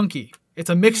Brass Monkey. It's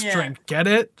a mixed drink. Get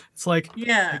it? It's like,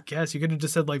 I guess you could have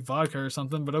just said, like, vodka or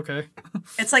something, but okay.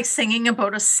 It's like singing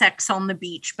about a sex on the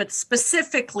beach, but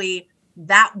specifically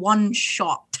that one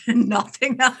shot and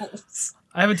nothing else.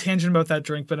 I have a tangent about that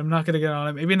drink, but I'm not going to get on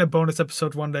it. Maybe in a bonus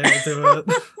episode one day I'll do it.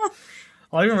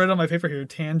 I'll even write it on my paper here.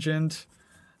 Tangent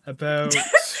about...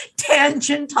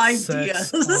 Tangent ideas.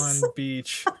 Sex on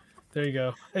beach. There you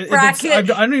go. Bracket, I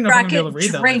don't even know if I'm going to be able to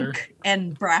read that later. Drink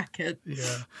and bracket.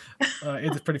 Yeah.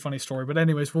 It's a pretty funny story. But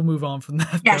anyways, we'll move on from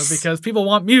that, though, because people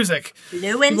want music.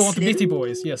 People want the Beastie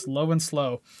Boys. Yes, low and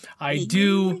slow. I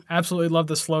do absolutely love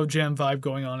the slow jam vibe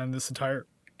going on in this entire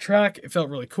track. It felt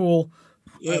really cool.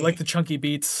 Yeah. I like the chunky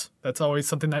beats. That's always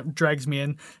something that drags me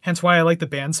in. Hence why I like the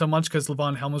band so much, because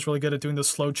Levon Helm was really good at doing those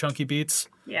slow, chunky beats.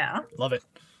 Yeah. Love it.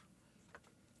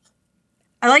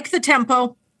 I like the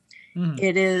tempo.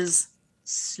 It is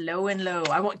slow and low.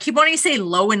 Keep wanting to say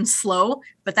low and slow,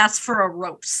 but that's for a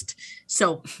roast.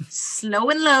 So slow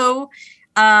and low.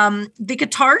 The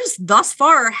guitars thus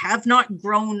far have not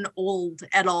grown old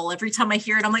at all. Every time I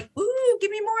hear it, I'm like, ooh,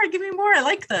 give me more. I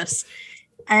like this.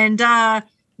 And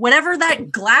whatever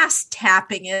that glass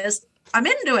tapping is, I'm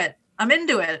into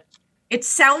it. It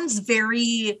sounds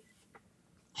very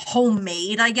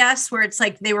homemade, I guess, where it's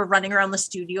like they were running around the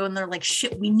studio and they're like,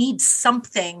 shit, we need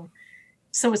something.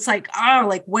 So it's like, oh,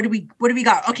 like, what do we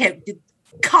got? Okay,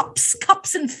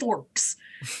 cups and forks.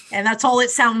 And that's all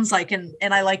it sounds like. And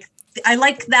I like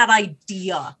that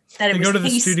idea that it was go to the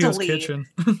hastily, studio's kitchen.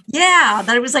 Yeah,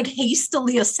 that it was like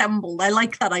hastily assembled. I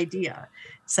like that idea.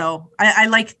 So I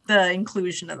like the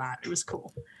inclusion of that. It was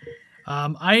cool.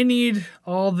 I need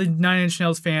all the Nine Inch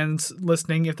Nails fans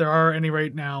listening, if there are any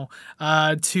right now,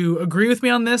 to agree with me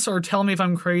on this or tell me if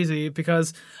I'm crazy,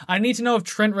 because I need to know if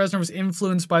Trent Reznor was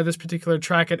influenced by this particular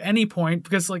track at any point,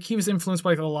 because like he was influenced by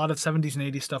like, a lot of 70s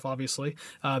and 80s stuff, obviously,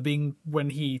 being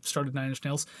when he started Nine Inch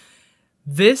Nails.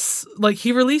 This, like,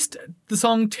 he released the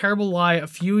song Terrible Lie a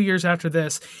few years after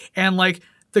this, and like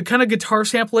the kind of guitar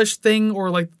sample-ish thing, or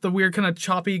like the weird kind of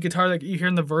choppy guitar that you hear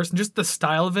in the verse, and just the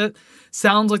style of it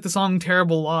sounds like the song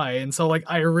Terrible Lie. And so like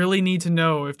I really need to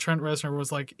know if Trent Reznor was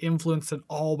like influenced at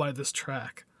all by this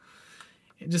track.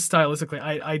 Just stylistically,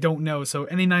 I don't know. So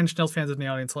any Nine Inch Nails fans in the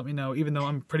audience, let me know, even though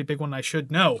I'm a pretty big one, I should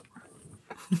know.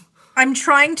 I'm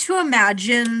trying to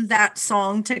imagine that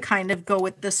song to kind of go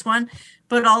with this one,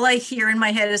 but all I hear in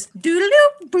my head is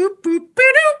doodle-doo, boop, boop,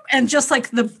 boop, and just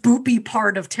like the boopy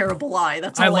part of Terrible Lie.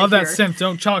 That's all I love hear. that synth.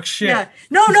 Don't chalk shit. Yeah.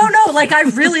 No. Like, I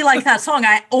really like that song.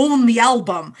 I own the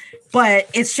album, but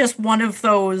it's just one of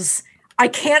those. I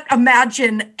can't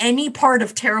imagine any part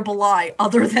of Terrible Lie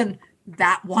other than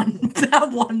that one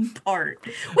part,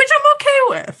 which I'm okay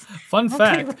with. Fun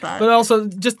fact. But also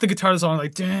just the guitar song,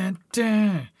 like, dun,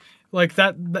 dun. Like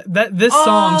this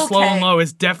song, okay. Slow and Low,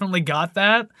 has definitely got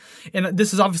that. And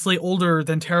this is obviously older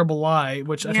than Terrible Lie,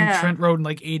 which I think Trent wrote in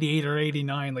like 88 or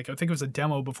 89. Like I think it was a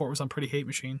demo before it was on Pretty Hate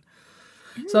Machine.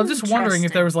 So I'm just wondering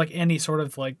if there was like any sort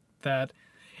of like that.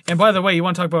 And by the way, you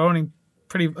want to talk about owning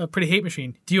pretty hate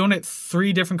machine. Do you own it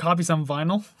 3 different copies on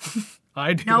vinyl?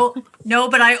 I do. No,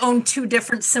 but I own 2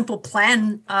 different Simple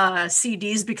Plan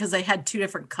CDs because they had 2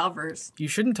 different covers. You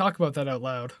shouldn't talk about that out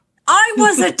loud. I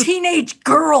was a teenage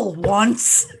girl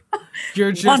once.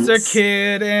 You're just a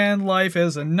kid and life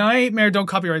is a nightmare. Don't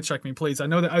copyright strike me, please. I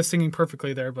know that I was singing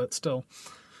perfectly there, but still.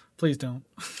 Please don't.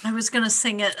 I was going to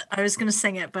sing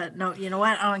it, but no, you know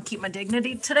what? I want to keep my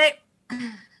dignity today.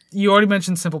 You already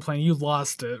mentioned Simple Plan. You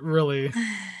lost it, really.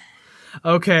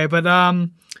 Okay, but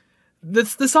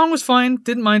the song was fine.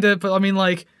 Didn't mind it, but I mean,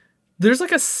 like, there's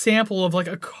like a sample of like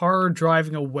a car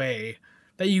driving away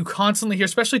that you constantly hear,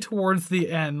 especially towards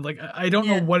the end. Like, I don't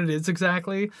know what it is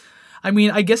exactly. I mean,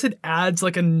 I guess it adds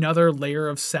like another layer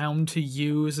of sound to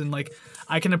use, and like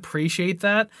I can appreciate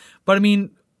that. But I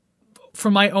mean,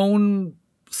 for my own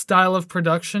style of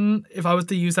production, if I was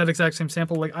to use that exact same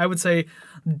sample, like I would say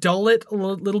dull it a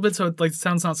little bit so it like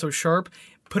sounds not so sharp.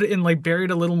 Put it in like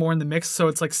buried a little more in the mix so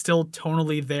it's like still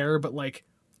tonally there, but like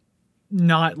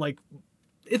not like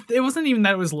it wasn't even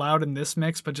that it was loud in this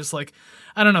mix, but just like,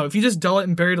 I don't know, if you just dull it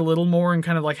and bury it a little more and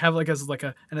kind of like have like as like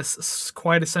a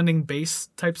quiet ascending bass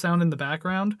type sound in the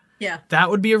background. Yeah. That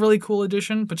would be a really cool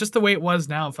addition, but just the way it was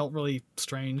now felt really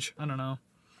strange. I don't know.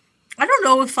 I don't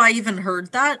know if I even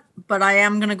heard that, but I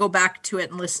am going to go back to it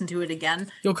and listen to it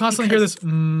again. You'll constantly hear this,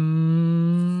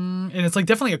 and it's like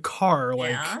definitely a car,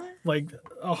 like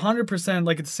 100%,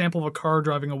 like it's a sample of a car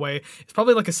driving away. It's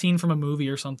probably like a scene from a movie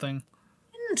or something.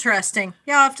 Interesting.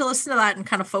 Yeah, I'll have to listen to that and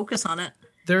kind of focus on it.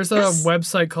 There's a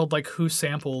website called like Who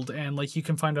Sampled, and like you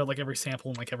can find out like every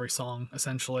sample in like every song,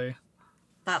 essentially.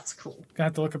 That's cool. I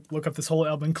have to look up this whole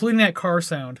album, including that car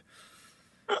sound.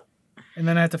 And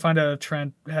then I have to find out if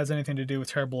Trent has anything to do with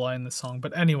Terrible Lie in this song.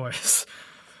 But anyways,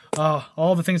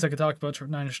 all the things I could talk about for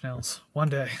Nine Inch Nails one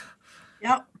day.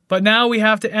 Yep. But now we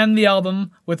have to end the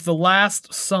album with the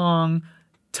last song,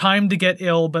 Time to Get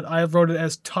Ill, but I wrote it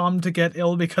as Tom to Get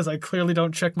Ill because I clearly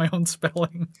don't check my own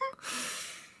spelling.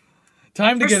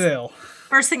 Time to Get Ill.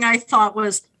 First thing I thought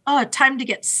was, time to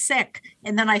get sick.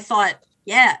 And then I thought,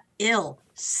 yeah, ill,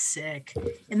 sick.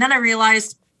 And then I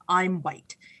realized I'm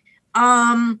white.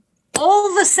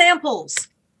 All the samples,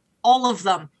 all of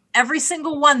them, every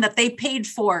single one that they paid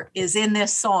for is in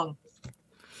this song.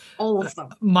 All of them.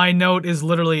 My note is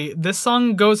literally, this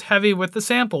song goes heavy with the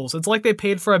samples. It's like they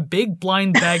paid for a big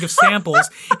blind bag of samples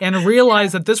and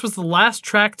realized that this was the last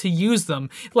track to use them.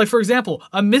 Like, for example,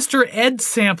 a Mr. Ed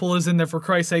sample is in there, for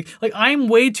Christ's sake. Like, I'm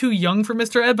way too young for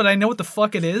Mr. Ed, but I know what the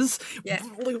fuck it is. Yeah.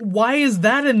 Like, why is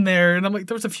that in there? And I'm like,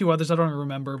 there was a few others I don't even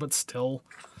remember, but still.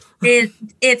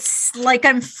 It's like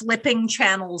I'm flipping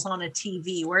channels on a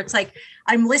TV where it's like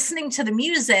I'm listening to the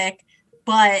music,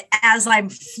 but as I'm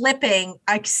flipping,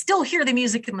 I still hear the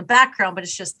music in the background, but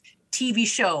it's just TV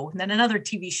show and then another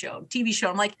TV show.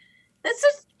 I'm like,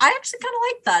 I actually kind of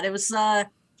like that. It was,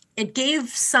 it gave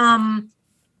some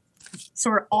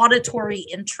sort of auditory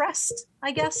interest,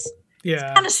 I guess.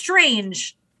 Yeah. Kind of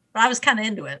strange, but I was kind of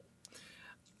into it.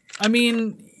 I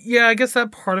mean, yeah, I guess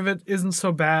that part of it isn't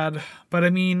so bad, but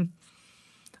I mean,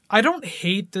 I don't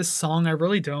hate this song. I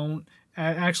really don't.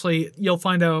 Actually, you'll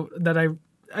find out that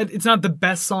it's not the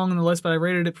best song on the list, but I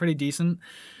rated it pretty decent.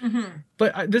 Mm-hmm.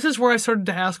 But this is where I started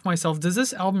to ask myself, does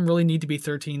this album really need to be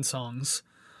 13 songs?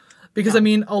 Because, I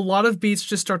mean, a lot of beats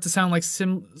just start to sound like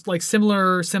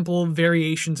similar, simple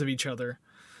variations of each other.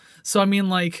 So, I mean,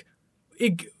 like,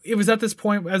 it was at this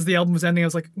point as the album was ending, I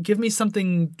was like, give me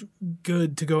something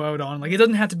good to go out on. Like, it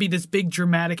doesn't have to be this big,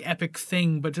 dramatic, epic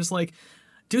thing, but just, like,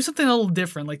 do something a little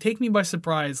different. Like, take me by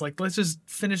surprise. Like, let's just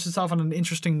finish this off on an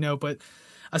interesting note. But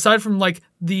aside from, like,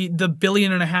 the 1.5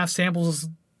 billion samples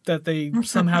that they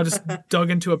somehow just dug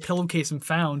into a pillowcase and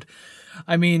found,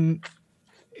 I mean,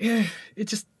 it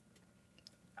just...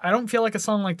 I don't feel like a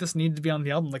song like this needed to be on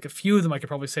the album. Like, a few of them I could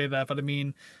probably say that, but I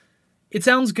mean, it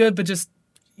sounds good, but just...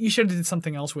 you should have did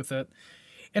something else with it.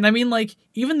 And I mean, like,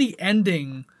 even the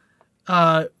ending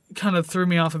kind of threw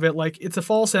me off a bit. Like, it's a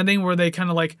false ending where they kind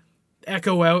of, like,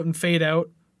 echo out and fade out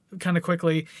kind of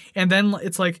quickly. And then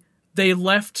it's like they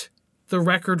left the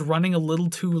record running a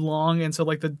little too long. And so,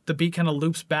 like, the beat kind of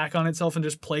loops back on itself and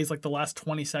just plays, like, the last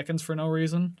 20 seconds for no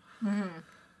reason. Mm-hmm.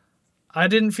 I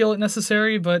didn't feel it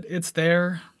necessary, but it's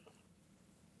there.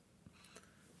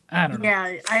 I don't know.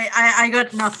 Yeah, I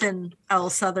got nothing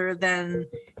else other than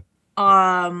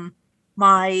my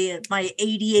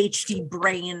ADHD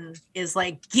brain is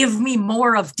like, give me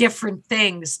more of different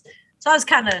things. So I was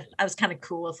kind of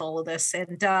cool with all of this,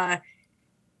 and I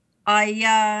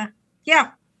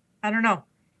don't know,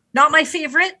 not my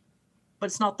favorite, but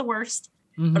it's not the worst.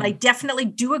 Mm-hmm. But I definitely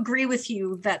do agree with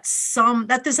you that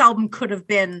this album could have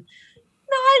been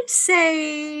I'd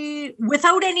say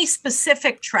without any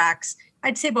specific tracks,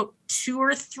 I'd say about 2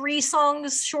 or 3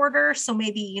 songs shorter. So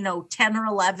maybe, 10 or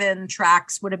 11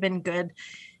 tracks would have been good.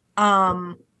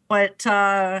 But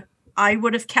I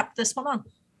would have kept this one on.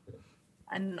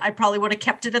 And I probably would have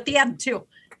kept it at the end too.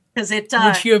 Because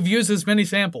which you have used as many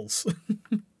samples.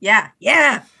 Yeah.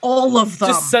 All of them.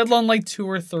 Just settle on like 2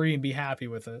 or 3 and be happy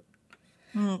with it.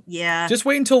 Yeah. Just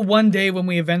wait until one day when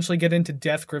we eventually get into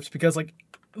Death Grips, because like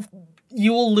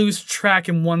you will lose track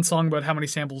in one song about how many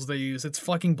samples they use. It's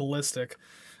fucking ballistic.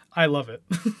 I love it.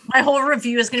 My whole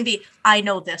review is going to be, I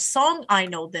know this song, I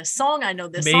know this song, I know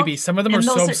this song. Maybe some of them are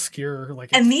so obscure.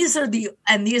 These are the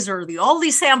all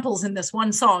these samples in this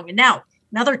one song. And now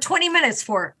another 20 minutes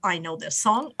for I know this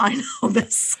song, I know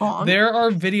this song. There are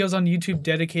videos on YouTube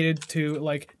dedicated to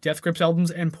like Death Grips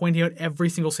albums and pointing out every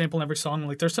single sample in every song.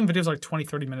 Like there's some videos like 20,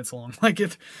 30 minutes long. Like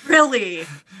it really.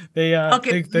 They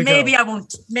okay. they maybe go. I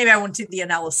won't do the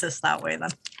analysis that way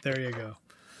then. There you go.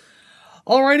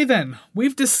 Alrighty then,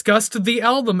 we've discussed the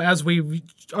album as we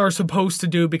are supposed to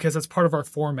do because that's part of our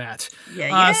format.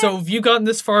 Yeah. So if you've gotten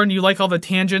this far and you like all the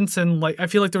tangents and like, I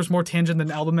feel like there was more tangent than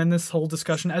album in this whole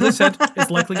discussion. As I said, it's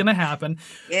likely going to happen.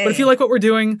 Yeah. But if you like what we're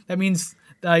doing, that means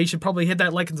you should probably hit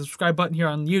that like and subscribe button here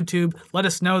on YouTube. Let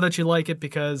us know that you like it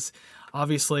because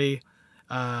obviously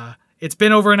it's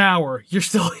been over an hour. You're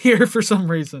still here for some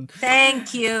reason.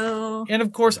 Thank you. And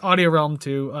of course, Audio Realm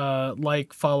too.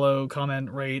 Like, follow, comment,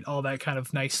 rate, all that kind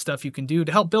of nice stuff you can do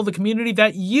to help build the community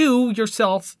that you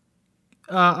yourself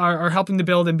are helping to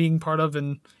build and being part of,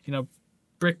 and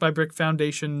brick by brick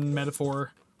foundation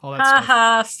metaphor, all that stuff.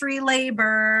 Haha, free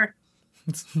labor.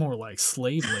 It's more like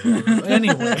slave labor.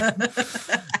 Anyway,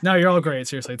 no, you're all great.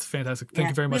 Seriously, it's fantastic. Thank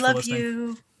you very much for listening. We love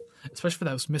you. Especially for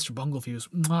those Mr. Bungle views.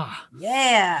 Mwah.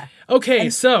 Yeah.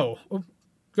 Okay, so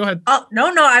go ahead. Oh,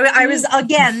 no. I was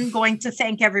again going to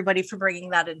thank everybody for bringing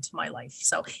that into my life.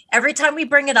 So every time we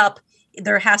bring it up,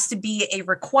 there has to be a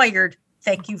required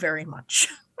thank you very much.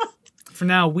 For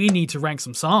now, we need to rank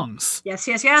some songs.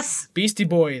 Yes. Beastie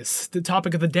Boys, the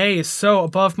topic of the day, is so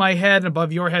above my head and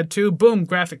above your head too. Boom,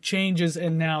 graphic changes,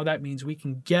 and now that means we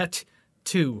can get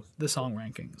to the song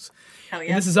rankings. Hell yeah.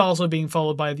 And this is also being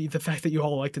followed by the fact that you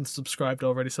all liked and subscribed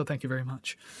already, so thank you very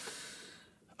much.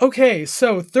 Okay,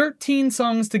 so 13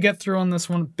 songs to get through on this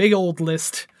one. Big old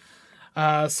list.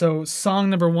 So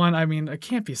song number 1, I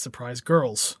can't be surprised.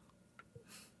 Girls.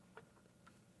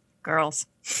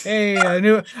 Hey,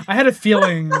 I had a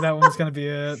feeling that one was going to be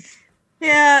it.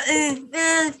 Yeah.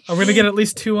 Are we going to get at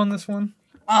least 2 on this one?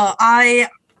 Well,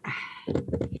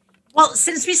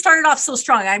 since we started off so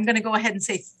strong, I'm going to go ahead and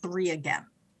say 3 again.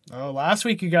 Oh, last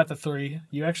week you got the 3.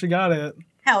 You actually got it.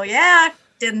 Hell yeah.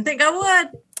 Didn't think I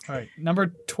would. All right,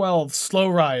 number 12, Slow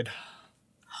Ride.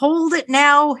 Hold it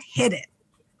now, hit it.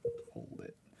 Hold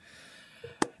it.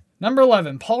 Number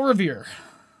 11, Paul Revere.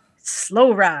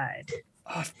 Slow Ride.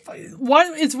 Why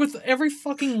is with every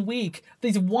fucking week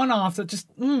these one-offs that just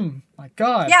my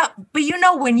god. Yeah, but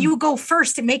when you go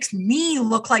first, it makes me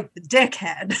look like the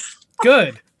dickhead.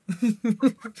 Good.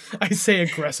 I say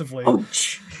aggressively.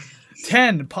 Ouch.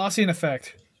 10, Posse in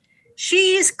Effect.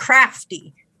 She's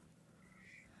crafty.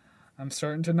 I'm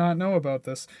starting to not know about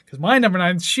this because my number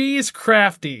 9, She's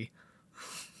Crafty.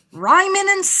 Rhymin'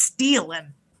 and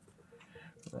Stealin'.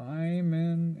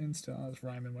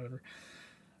 Rhymin', whatever.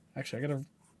 Actually, I gotta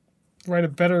write a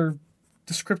better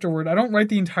descriptor word. I don't write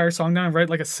the entire song down. I write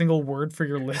like a single word for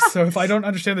your list. So if I don't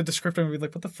understand the descriptor, I'm gonna be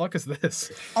like, what the fuck is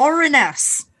this?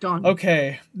 R&S. Done.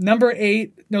 Okay. Number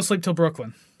 8, No Sleep Till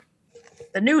Brooklyn.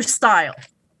 The New Style.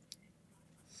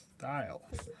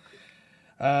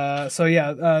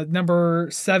 Number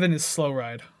 7 is Slow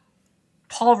Ride.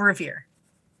 Paul Revere.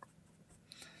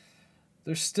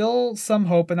 There's still some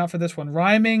hope, but not for this one.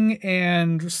 Rhyming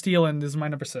and Stealin' is my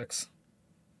number 6.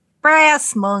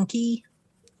 Brass Monkey.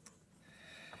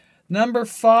 Number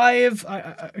 5,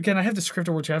 I have the script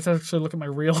words. You have to actually look at my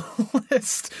real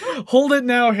list. Hold It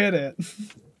Now, Hit It.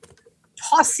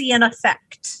 Posse in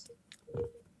Effect.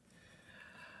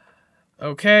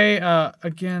 Okay,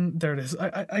 again, there it is.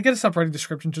 I gotta stop writing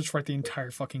description, just write the entire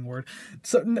fucking word.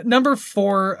 So, number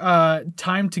 4,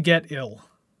 Time to Get Ill.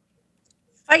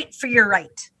 Fight for your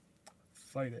right.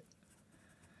 Fight it.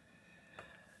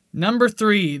 Number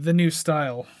 3, The New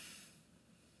Style.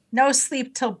 No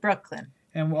Sleep Till Brooklyn.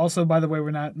 And also, by the way,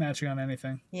 we're not matching on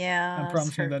anything. Yeah. I'm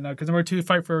promising you that now. Because number 2,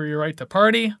 Fight for Your Right to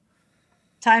Party.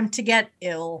 Time to Get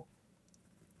Ill.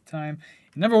 Time.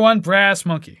 Number 1, Brass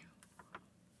Monkey.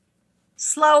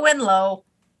 Slow and Low.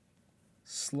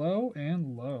 Slow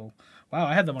and Low. Wow,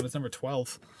 I had that one as number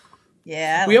 12.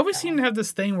 Yeah. We always seem to have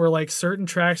this thing where like certain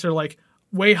tracks are like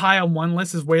way high on one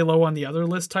list is way low on the other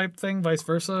list type thing, vice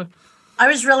versa. I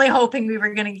was really hoping we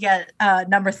were going to get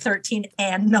number 13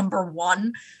 and number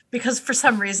 1, because for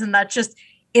some reason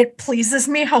it pleases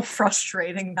me how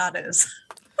frustrating that is.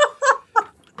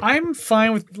 I'm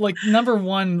fine with like number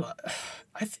 1.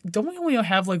 Don't we only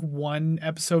have like one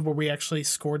episode where we actually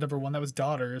scored number 1? That was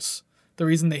Daughters. The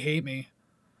Reason They Hate Me.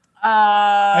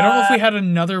 I don't know if we had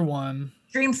another one.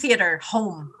 Dream Theater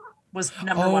Home was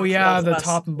number 1. Oh yeah, the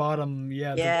top and bottom.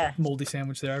 Yeah, the moldy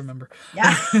sandwich there. I remember.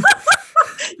 Yeah.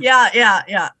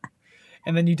 yeah.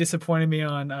 And then you disappointed me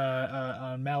on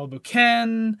Malibu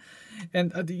Ken,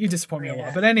 and you disappoint me a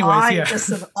lot. But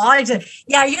anyways, I did.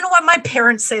 Yeah, you know what? My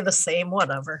parents say the same.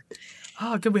 Whatever.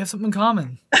 Oh, good. We have something in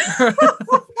common.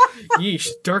 Yeesh,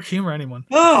 dark humor, anyone?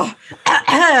 Oh,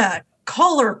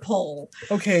 color poll.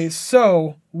 Okay,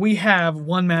 so we have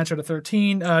one match out of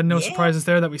 13. No surprises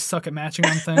there that we suck at matching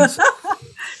on things.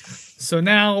 So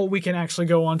now we can actually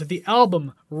go on to the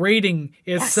album rating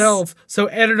itself. Yes. So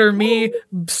editor me,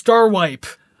 star wipe.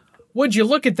 Would you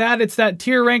look at that? It's that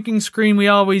tier ranking screen we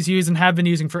always use and have been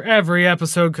using for every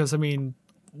episode because, I mean,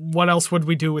 what else would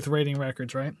we do with rating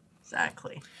records, right?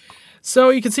 Exactly. So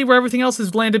you can see where everything else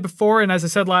has landed before, and as I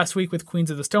said last week with Queens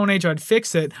of the Stone Age, I'd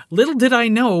fix it. Little did I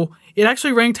know, it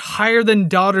actually ranked higher than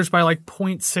Daughters by like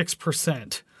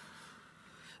 0.6%.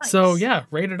 Nice. So yeah,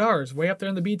 rated R's, way up there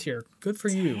in the B tier. Good for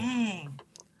you. Dang.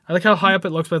 I like how high up it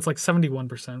looks, but it's like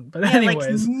 71%. But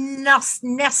anyways. Like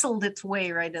nestled its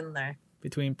way right in there.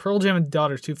 Between Pearl Jam and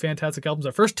Daughters, 2 fantastic albums.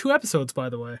 Our first 2 episodes, by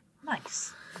the way.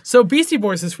 Nice. So Beastie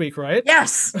Boys this week, right?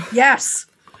 Yes.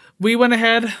 We went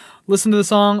ahead, listened to the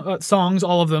songs,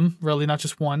 all of them, really, not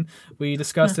just one. We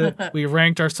discussed it. We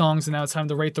ranked our songs, and now it's time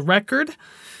to rate the record.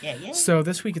 Yeah. So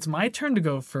this week it's my turn to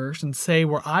go first and say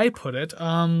where I put it.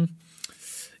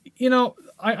 You know,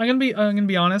 I'm gonna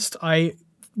be honest. I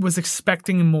was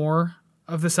expecting more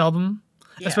of this album,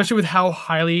 especially with how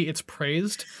highly it's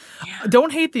praised. Yeah.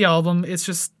 Don't hate the album.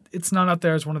 It's not up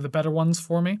there as one of the better ones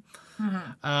for me.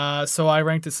 Mm-hmm. So I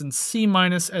ranked this in C- at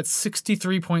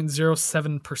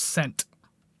 63.07%.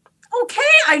 Okay,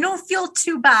 I don't feel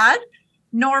too bad.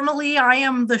 Normally, I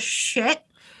am the shit.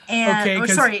 And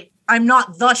I'm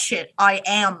not the shit. I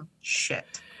am shit.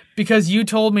 Because you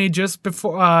told me just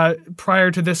before, prior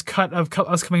to this cut of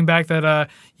us coming back, that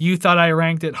you thought I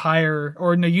ranked it higher,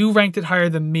 or no, you ranked it higher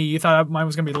than me. You thought mine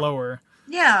was going to be lower.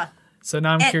 Yeah. So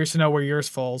now I'm curious to know where yours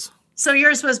falls. So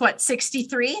yours was what,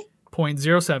 63?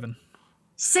 0.07.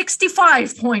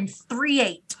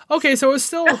 65.38. Okay, so it's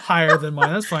still higher than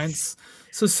mine. That's fine.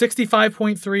 So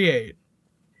 65.38.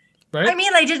 Right? I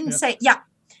mean, I didn't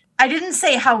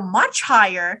say how much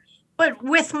higher, but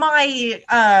with my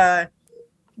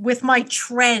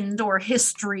trend or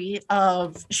history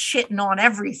of shitting on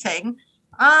everything,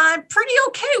 I'm pretty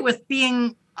okay with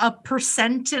being a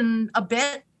percent and a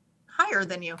bit higher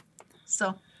than you.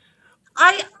 So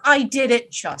I did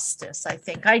it justice. I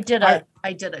think I did a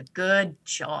good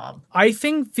job. I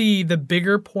think the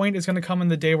bigger point is going to come in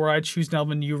the day where I choose an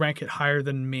album and you rank it higher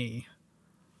than me.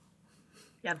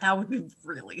 Yeah, that would be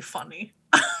really funny.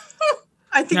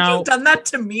 I think you've done that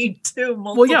to me too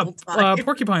multiple times.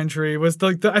 Porcupine Tree was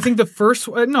I think the first.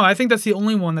 No, I think that's the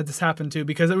only one that this happened to,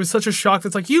 because it was such a shock.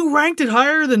 That's like, you ranked it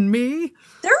higher than me.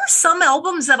 There are some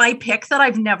albums that I pick that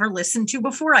I've never listened to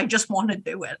before. I just want to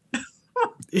do it.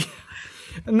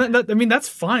 And I mean, that's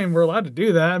fine. We're allowed to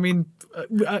do that. I mean,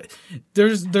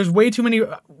 there's way too many.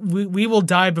 We will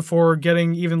die before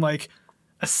getting even like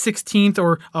a 16th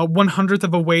or a 100th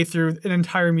of a way through an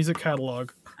entire music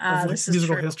catalog of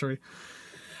musical history.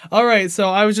 All right, so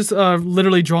I was just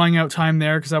literally drawing out time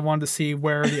there because I wanted to see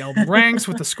where the album ranks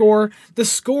with the score. The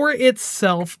score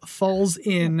itself falls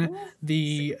in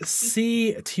the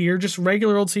C tier, just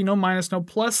regular old C, no minus, no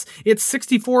plus. It's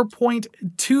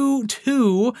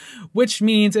 64.22, which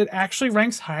means it actually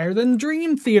ranks higher than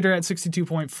Dream Theater at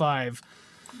 62.5.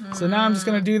 So now I'm just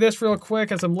going to do this real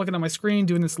quick as I'm looking at my screen,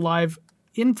 doing this live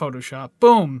in Photoshop.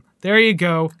 Boom. There you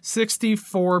go.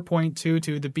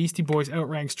 64.22. The Beastie Boys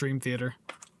outranks Dream Theater.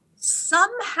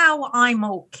 Somehow I'm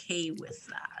okay with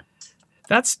that.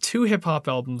 That's 2 hip-hop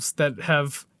albums that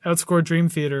have outscored Dream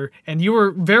Theater, and you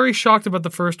were very shocked about the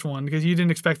first one because you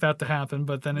didn't expect that to happen,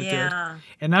 but then it did.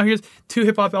 And now here's 2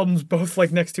 hip-hop albums both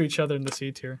like next to each other in the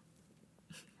C tier.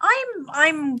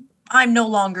 I'm no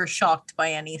longer shocked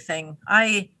by anything.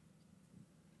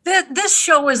 This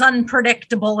show is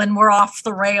unpredictable and we're off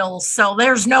the rails, so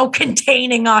there's no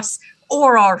containing us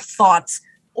or our thoughts.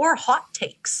 Or hot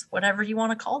takes, whatever you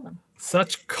want to call them.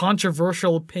 Such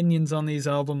controversial opinions on these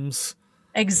albums.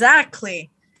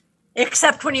 Exactly.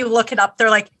 Except when you look it up, they're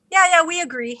like, yeah, we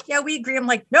agree. Yeah, we agree. I'm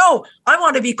like, no, I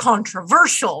want to be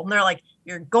controversial. And they're like,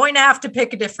 You're going to have to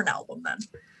pick a different album then.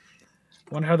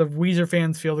 Wonder how the Weezer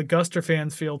fans feel, the Guster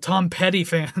fans feel, Tom Petty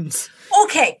fans.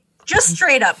 Okay, just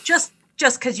straight up, just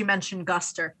because you mentioned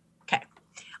Guster. Okay.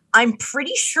 I'm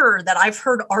pretty sure that I've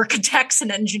heard Architects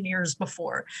and Engineers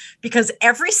before, because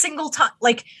every single time,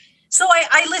 like, so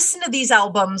I listen to these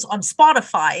albums on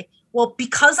Spotify. Well,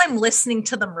 because I'm listening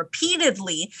to them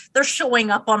repeatedly, they're showing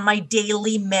up on my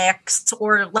daily mix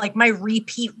or like my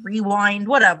repeat rewind,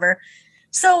 whatever.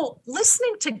 So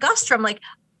listening to Guster, I'm like,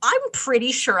 I'm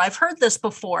pretty sure I've heard this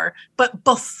before, but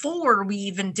before we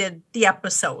even did the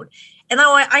episode. And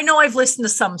I know I've listened to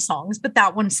some songs, but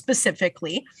that one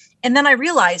specifically. And then I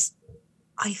realized,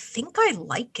 I think I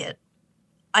like it.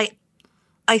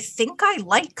 I think I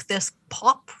like this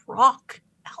pop rock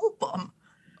album.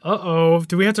 Uh-oh.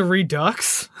 Do we have to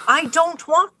redux? I don't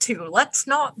want to. Let's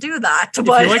not do that. If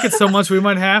But you like it so much, we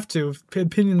might have to.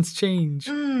 Opinions change.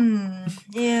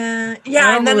 yeah. I And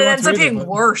don't then really it want ends to up either, being but-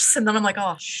 worse. And then I'm like,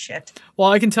 oh, shit.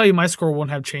 Well, I can tell you my score won't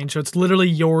have changed, so it's literally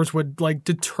yours would like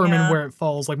determine Yeah. where it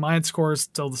falls. Like my score is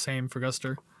still the same for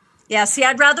Guster. Yeah, see,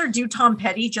 I'd rather do Tom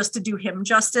Petty just to do him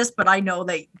justice, but I know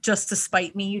that just to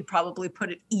spite me, you'd probably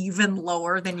put it even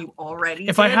lower than you already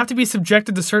If did. I have to be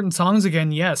subjected to certain songs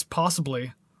again, yes,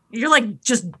 possibly. You're like,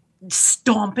 just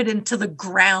stomp it into the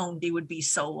ground, it would be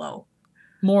so low.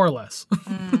 More or less.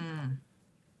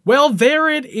 Well, there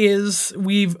it is.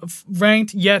 We've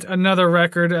ranked yet another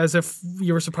record, as if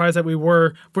you were surprised that we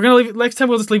were. We're going to leave, next time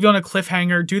we'll just leave you on a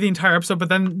cliffhanger, do the entire episode, but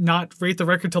then not rate the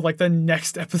record till like the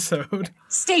next episode.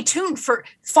 Stay tuned for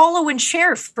follow and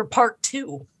share for part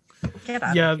 2. Get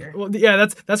out Yeah, of here. well, yeah,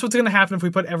 that's what's going to happen if we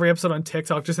put every episode on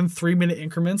TikTok, just in 3-minute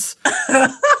increments.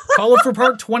 Follow for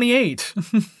part 28.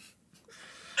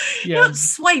 Yeah.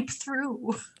 Swipe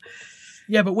through.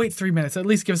 Yeah, but wait 3 minutes. At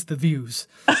least give us the views.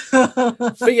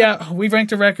 But yeah, we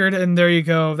ranked a record, and there you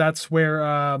go. That's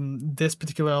where this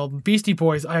particular album, Beastie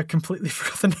Boys, I completely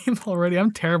forgot the name already.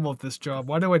 I'm terrible at this job.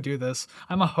 Why do I do this?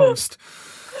 I'm a host.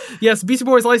 Yes, Beastie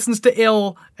Boys, Licensed to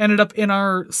Ill, ended up in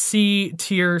our C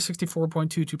tier,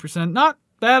 64.22%. Not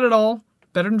bad at all.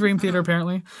 Better than Dream Theater,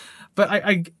 apparently. But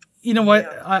I you know what?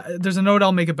 There's a note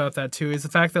I'll make about that, too, is the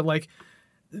fact that, like,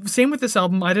 same with this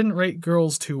album, I didn't rate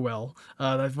Girls too well.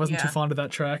 I wasn't too fond of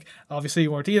that track. Obviously,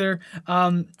 you weren't either.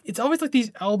 It's always like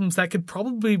these albums that could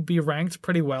probably be ranked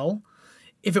pretty well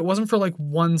if it wasn't for like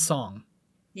one song.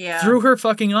 Yeah. Through Her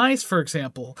Fucking Eyes, for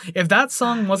example. If that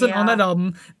song wasn't on Yeah. that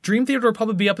album, Dream Theater would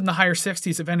probably be up in the higher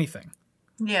 60s, if anything.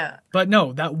 Yeah. But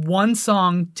no, that one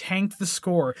song tanked the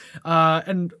score.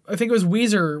 And I think it was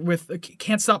Weezer with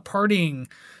Can't Stop Partying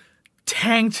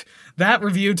tanked that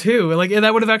review too. Like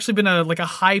that would have actually been a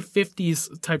high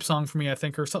 50s type song for me, I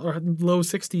think, or low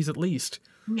 60s at least.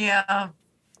 Yeah.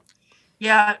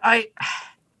 Yeah, I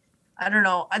don't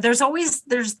know. There is always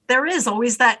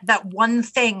that one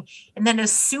thing, and then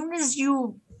as soon as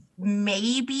you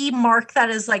maybe mark that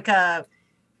as rate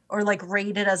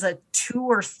it as a 2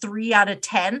 or 3 out of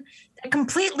 10, that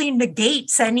completely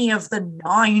negates any of the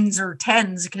 9s or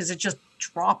 10s because it just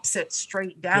drops it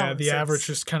straight down. Yeah, the So average it's-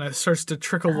 just kind of starts to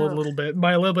trickle a little bit.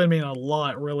 By a little bit, I mean a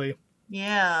lot, really.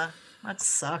 Yeah, that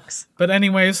sucks. But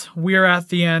anyways, we're at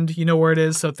the end. You know where it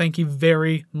is. So thank you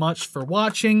very much for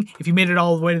watching. If you made it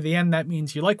all the way to the end, that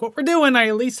means you like what we're doing. I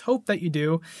at least hope that you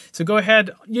do. So go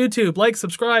ahead, YouTube, like,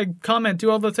 subscribe, comment,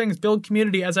 do all the things. Build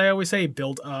community, as I always say,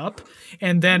 build up.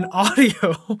 And then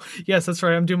audio. Yes, that's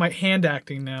right. I'm doing my hand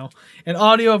acting now. And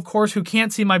audio, of course, who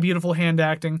can't see my beautiful hand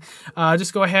acting,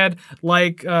 just go ahead,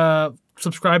 like,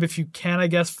 subscribe if you can, I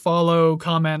guess, follow,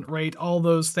 comment, rate, all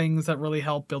those things that really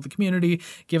help build the community,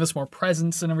 give us more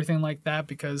presence and everything like that,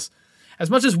 because as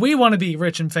much as we want to be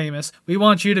rich and famous, we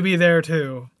want you to be there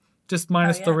too. Just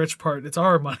minus the rich part. It's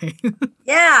our money.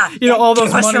 Yeah. You know, all those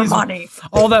give us your monies, money.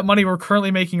 all that money we're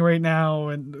currently making right now,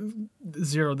 and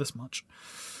zero this much.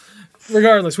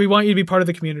 Regardless, we want you to be part of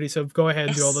the community, so go ahead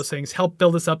and do all those things. Help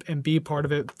build us up and be part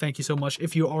of it. Thank you so much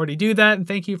if you already do that, and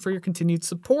thank you for your continued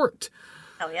support.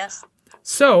 Hell yes.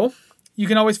 So, you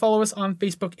can always follow us on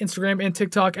Facebook, Instagram, and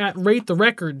TikTok at Rate the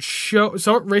Record Show.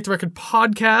 So, Rate the Record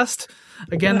Podcast.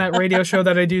 Again, that radio show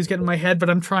that I do is getting in my head,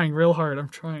 but I'm trying real hard. I'm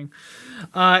trying.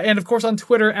 And of course, on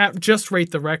Twitter at Just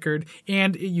Rate the Record.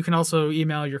 And you can also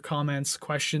email your comments,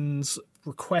 questions,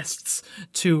 requests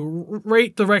to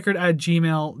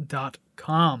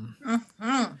ratetherecord@gmail.com.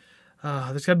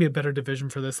 There's got to be a better division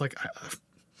for this. Like,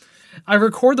 I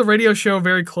record the radio show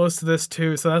very close to this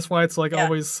too, so that's why it's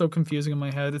always so confusing in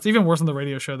my head. It's even worse on the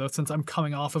radio show though, since I'm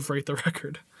coming off of Rate the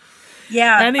Record.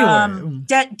 Yeah. Anyway.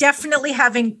 Definitely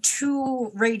having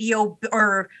 2 radio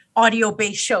or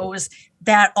audio-based shows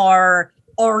that are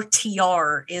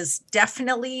RTR is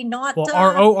definitely not Well,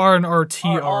 ROR and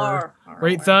RTR.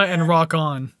 Rate the and rock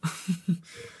on.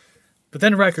 But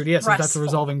then record, yes, that's the Stressful.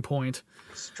 resolving point.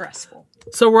 Stressful.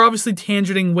 So we're obviously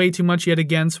tangenting way too much yet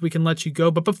again, so we can let you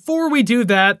go. But before we do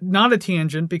that, not a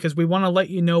tangent, because we want to let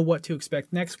you know what to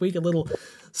expect next week, a little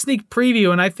sneak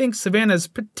preview. And I think Savannah's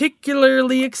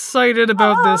particularly excited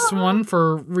about this one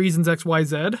for reasons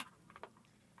XYZ.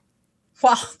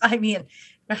 Well, I mean,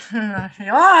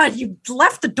 you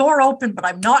left the door open, but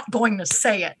I'm not going to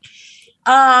say it.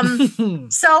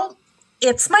 So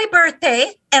it's my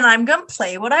birthday, and I'm going to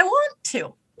play what I want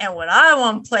to. And what I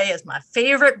want to play is my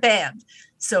favorite band.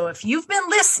 So if you've been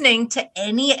listening to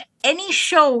any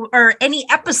show or any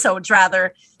episodes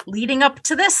rather leading up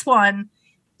to this one,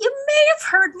 you may have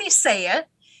heard me say it.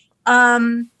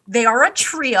 They are a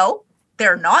trio.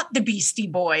 They're not the Beastie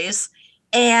Boys.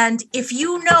 And if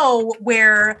you know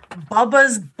where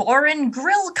Bubba's Bar and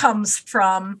Grill comes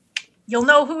from, you'll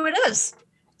know who it is.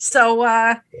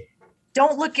 So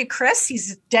don't look at Chris.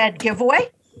 He's a dead giveaway.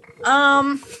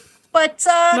 But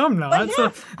No, I'm not. but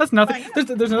yeah. That's nothing.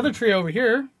 There's another trio over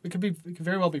here. It could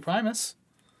very well be Primus.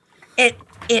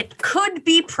 It could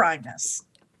be Primus.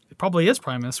 It probably is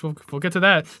Primus. We'll get to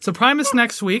that. So Primus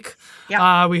next week.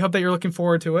 Yeah. We hope that you're looking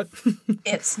forward to it.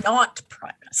 It's not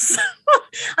Primus.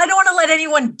 I don't want to let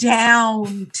anyone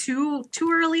down too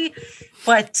early,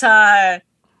 but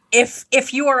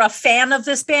if you are a fan of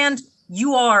this band,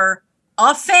 you are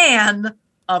a fan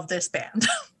of this band.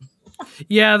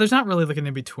 Yeah, there's not really like an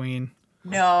in between.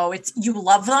 No, it's you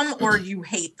love them or you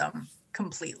hate them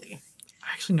completely.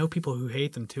 I actually know people who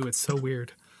hate them too. It's so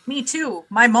weird. Me too.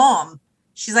 My mom,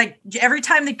 she's like, every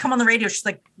time they come on the radio, she's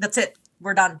like, that's it.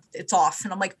 We're done. It's off.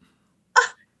 And I'm like,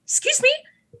 excuse me.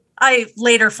 I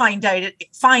later find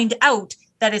out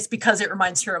that it's because it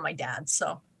reminds her of my dad.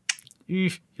 So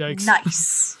Eesh, yikes.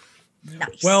 nice.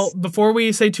 Nice. Well, before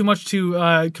we say too much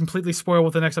to completely spoil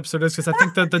what the next episode is, because I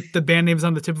think that the band name is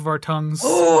on the tip of our tongues.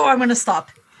 Oh, I'm going to stop.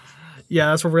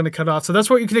 Yeah, that's what we're going to cut off. So that's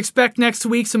what you can expect next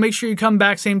week. So make sure you come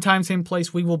back, same time, same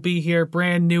place. We will be here.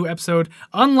 Brand new episode,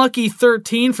 Unlucky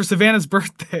 13 for Savannah's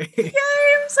birthday. Yay,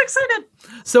 I'm so excited.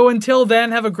 So until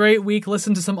then, have a great week.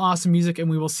 Listen to some awesome music, and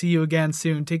we will see you again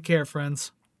soon. Take care,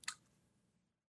 friends.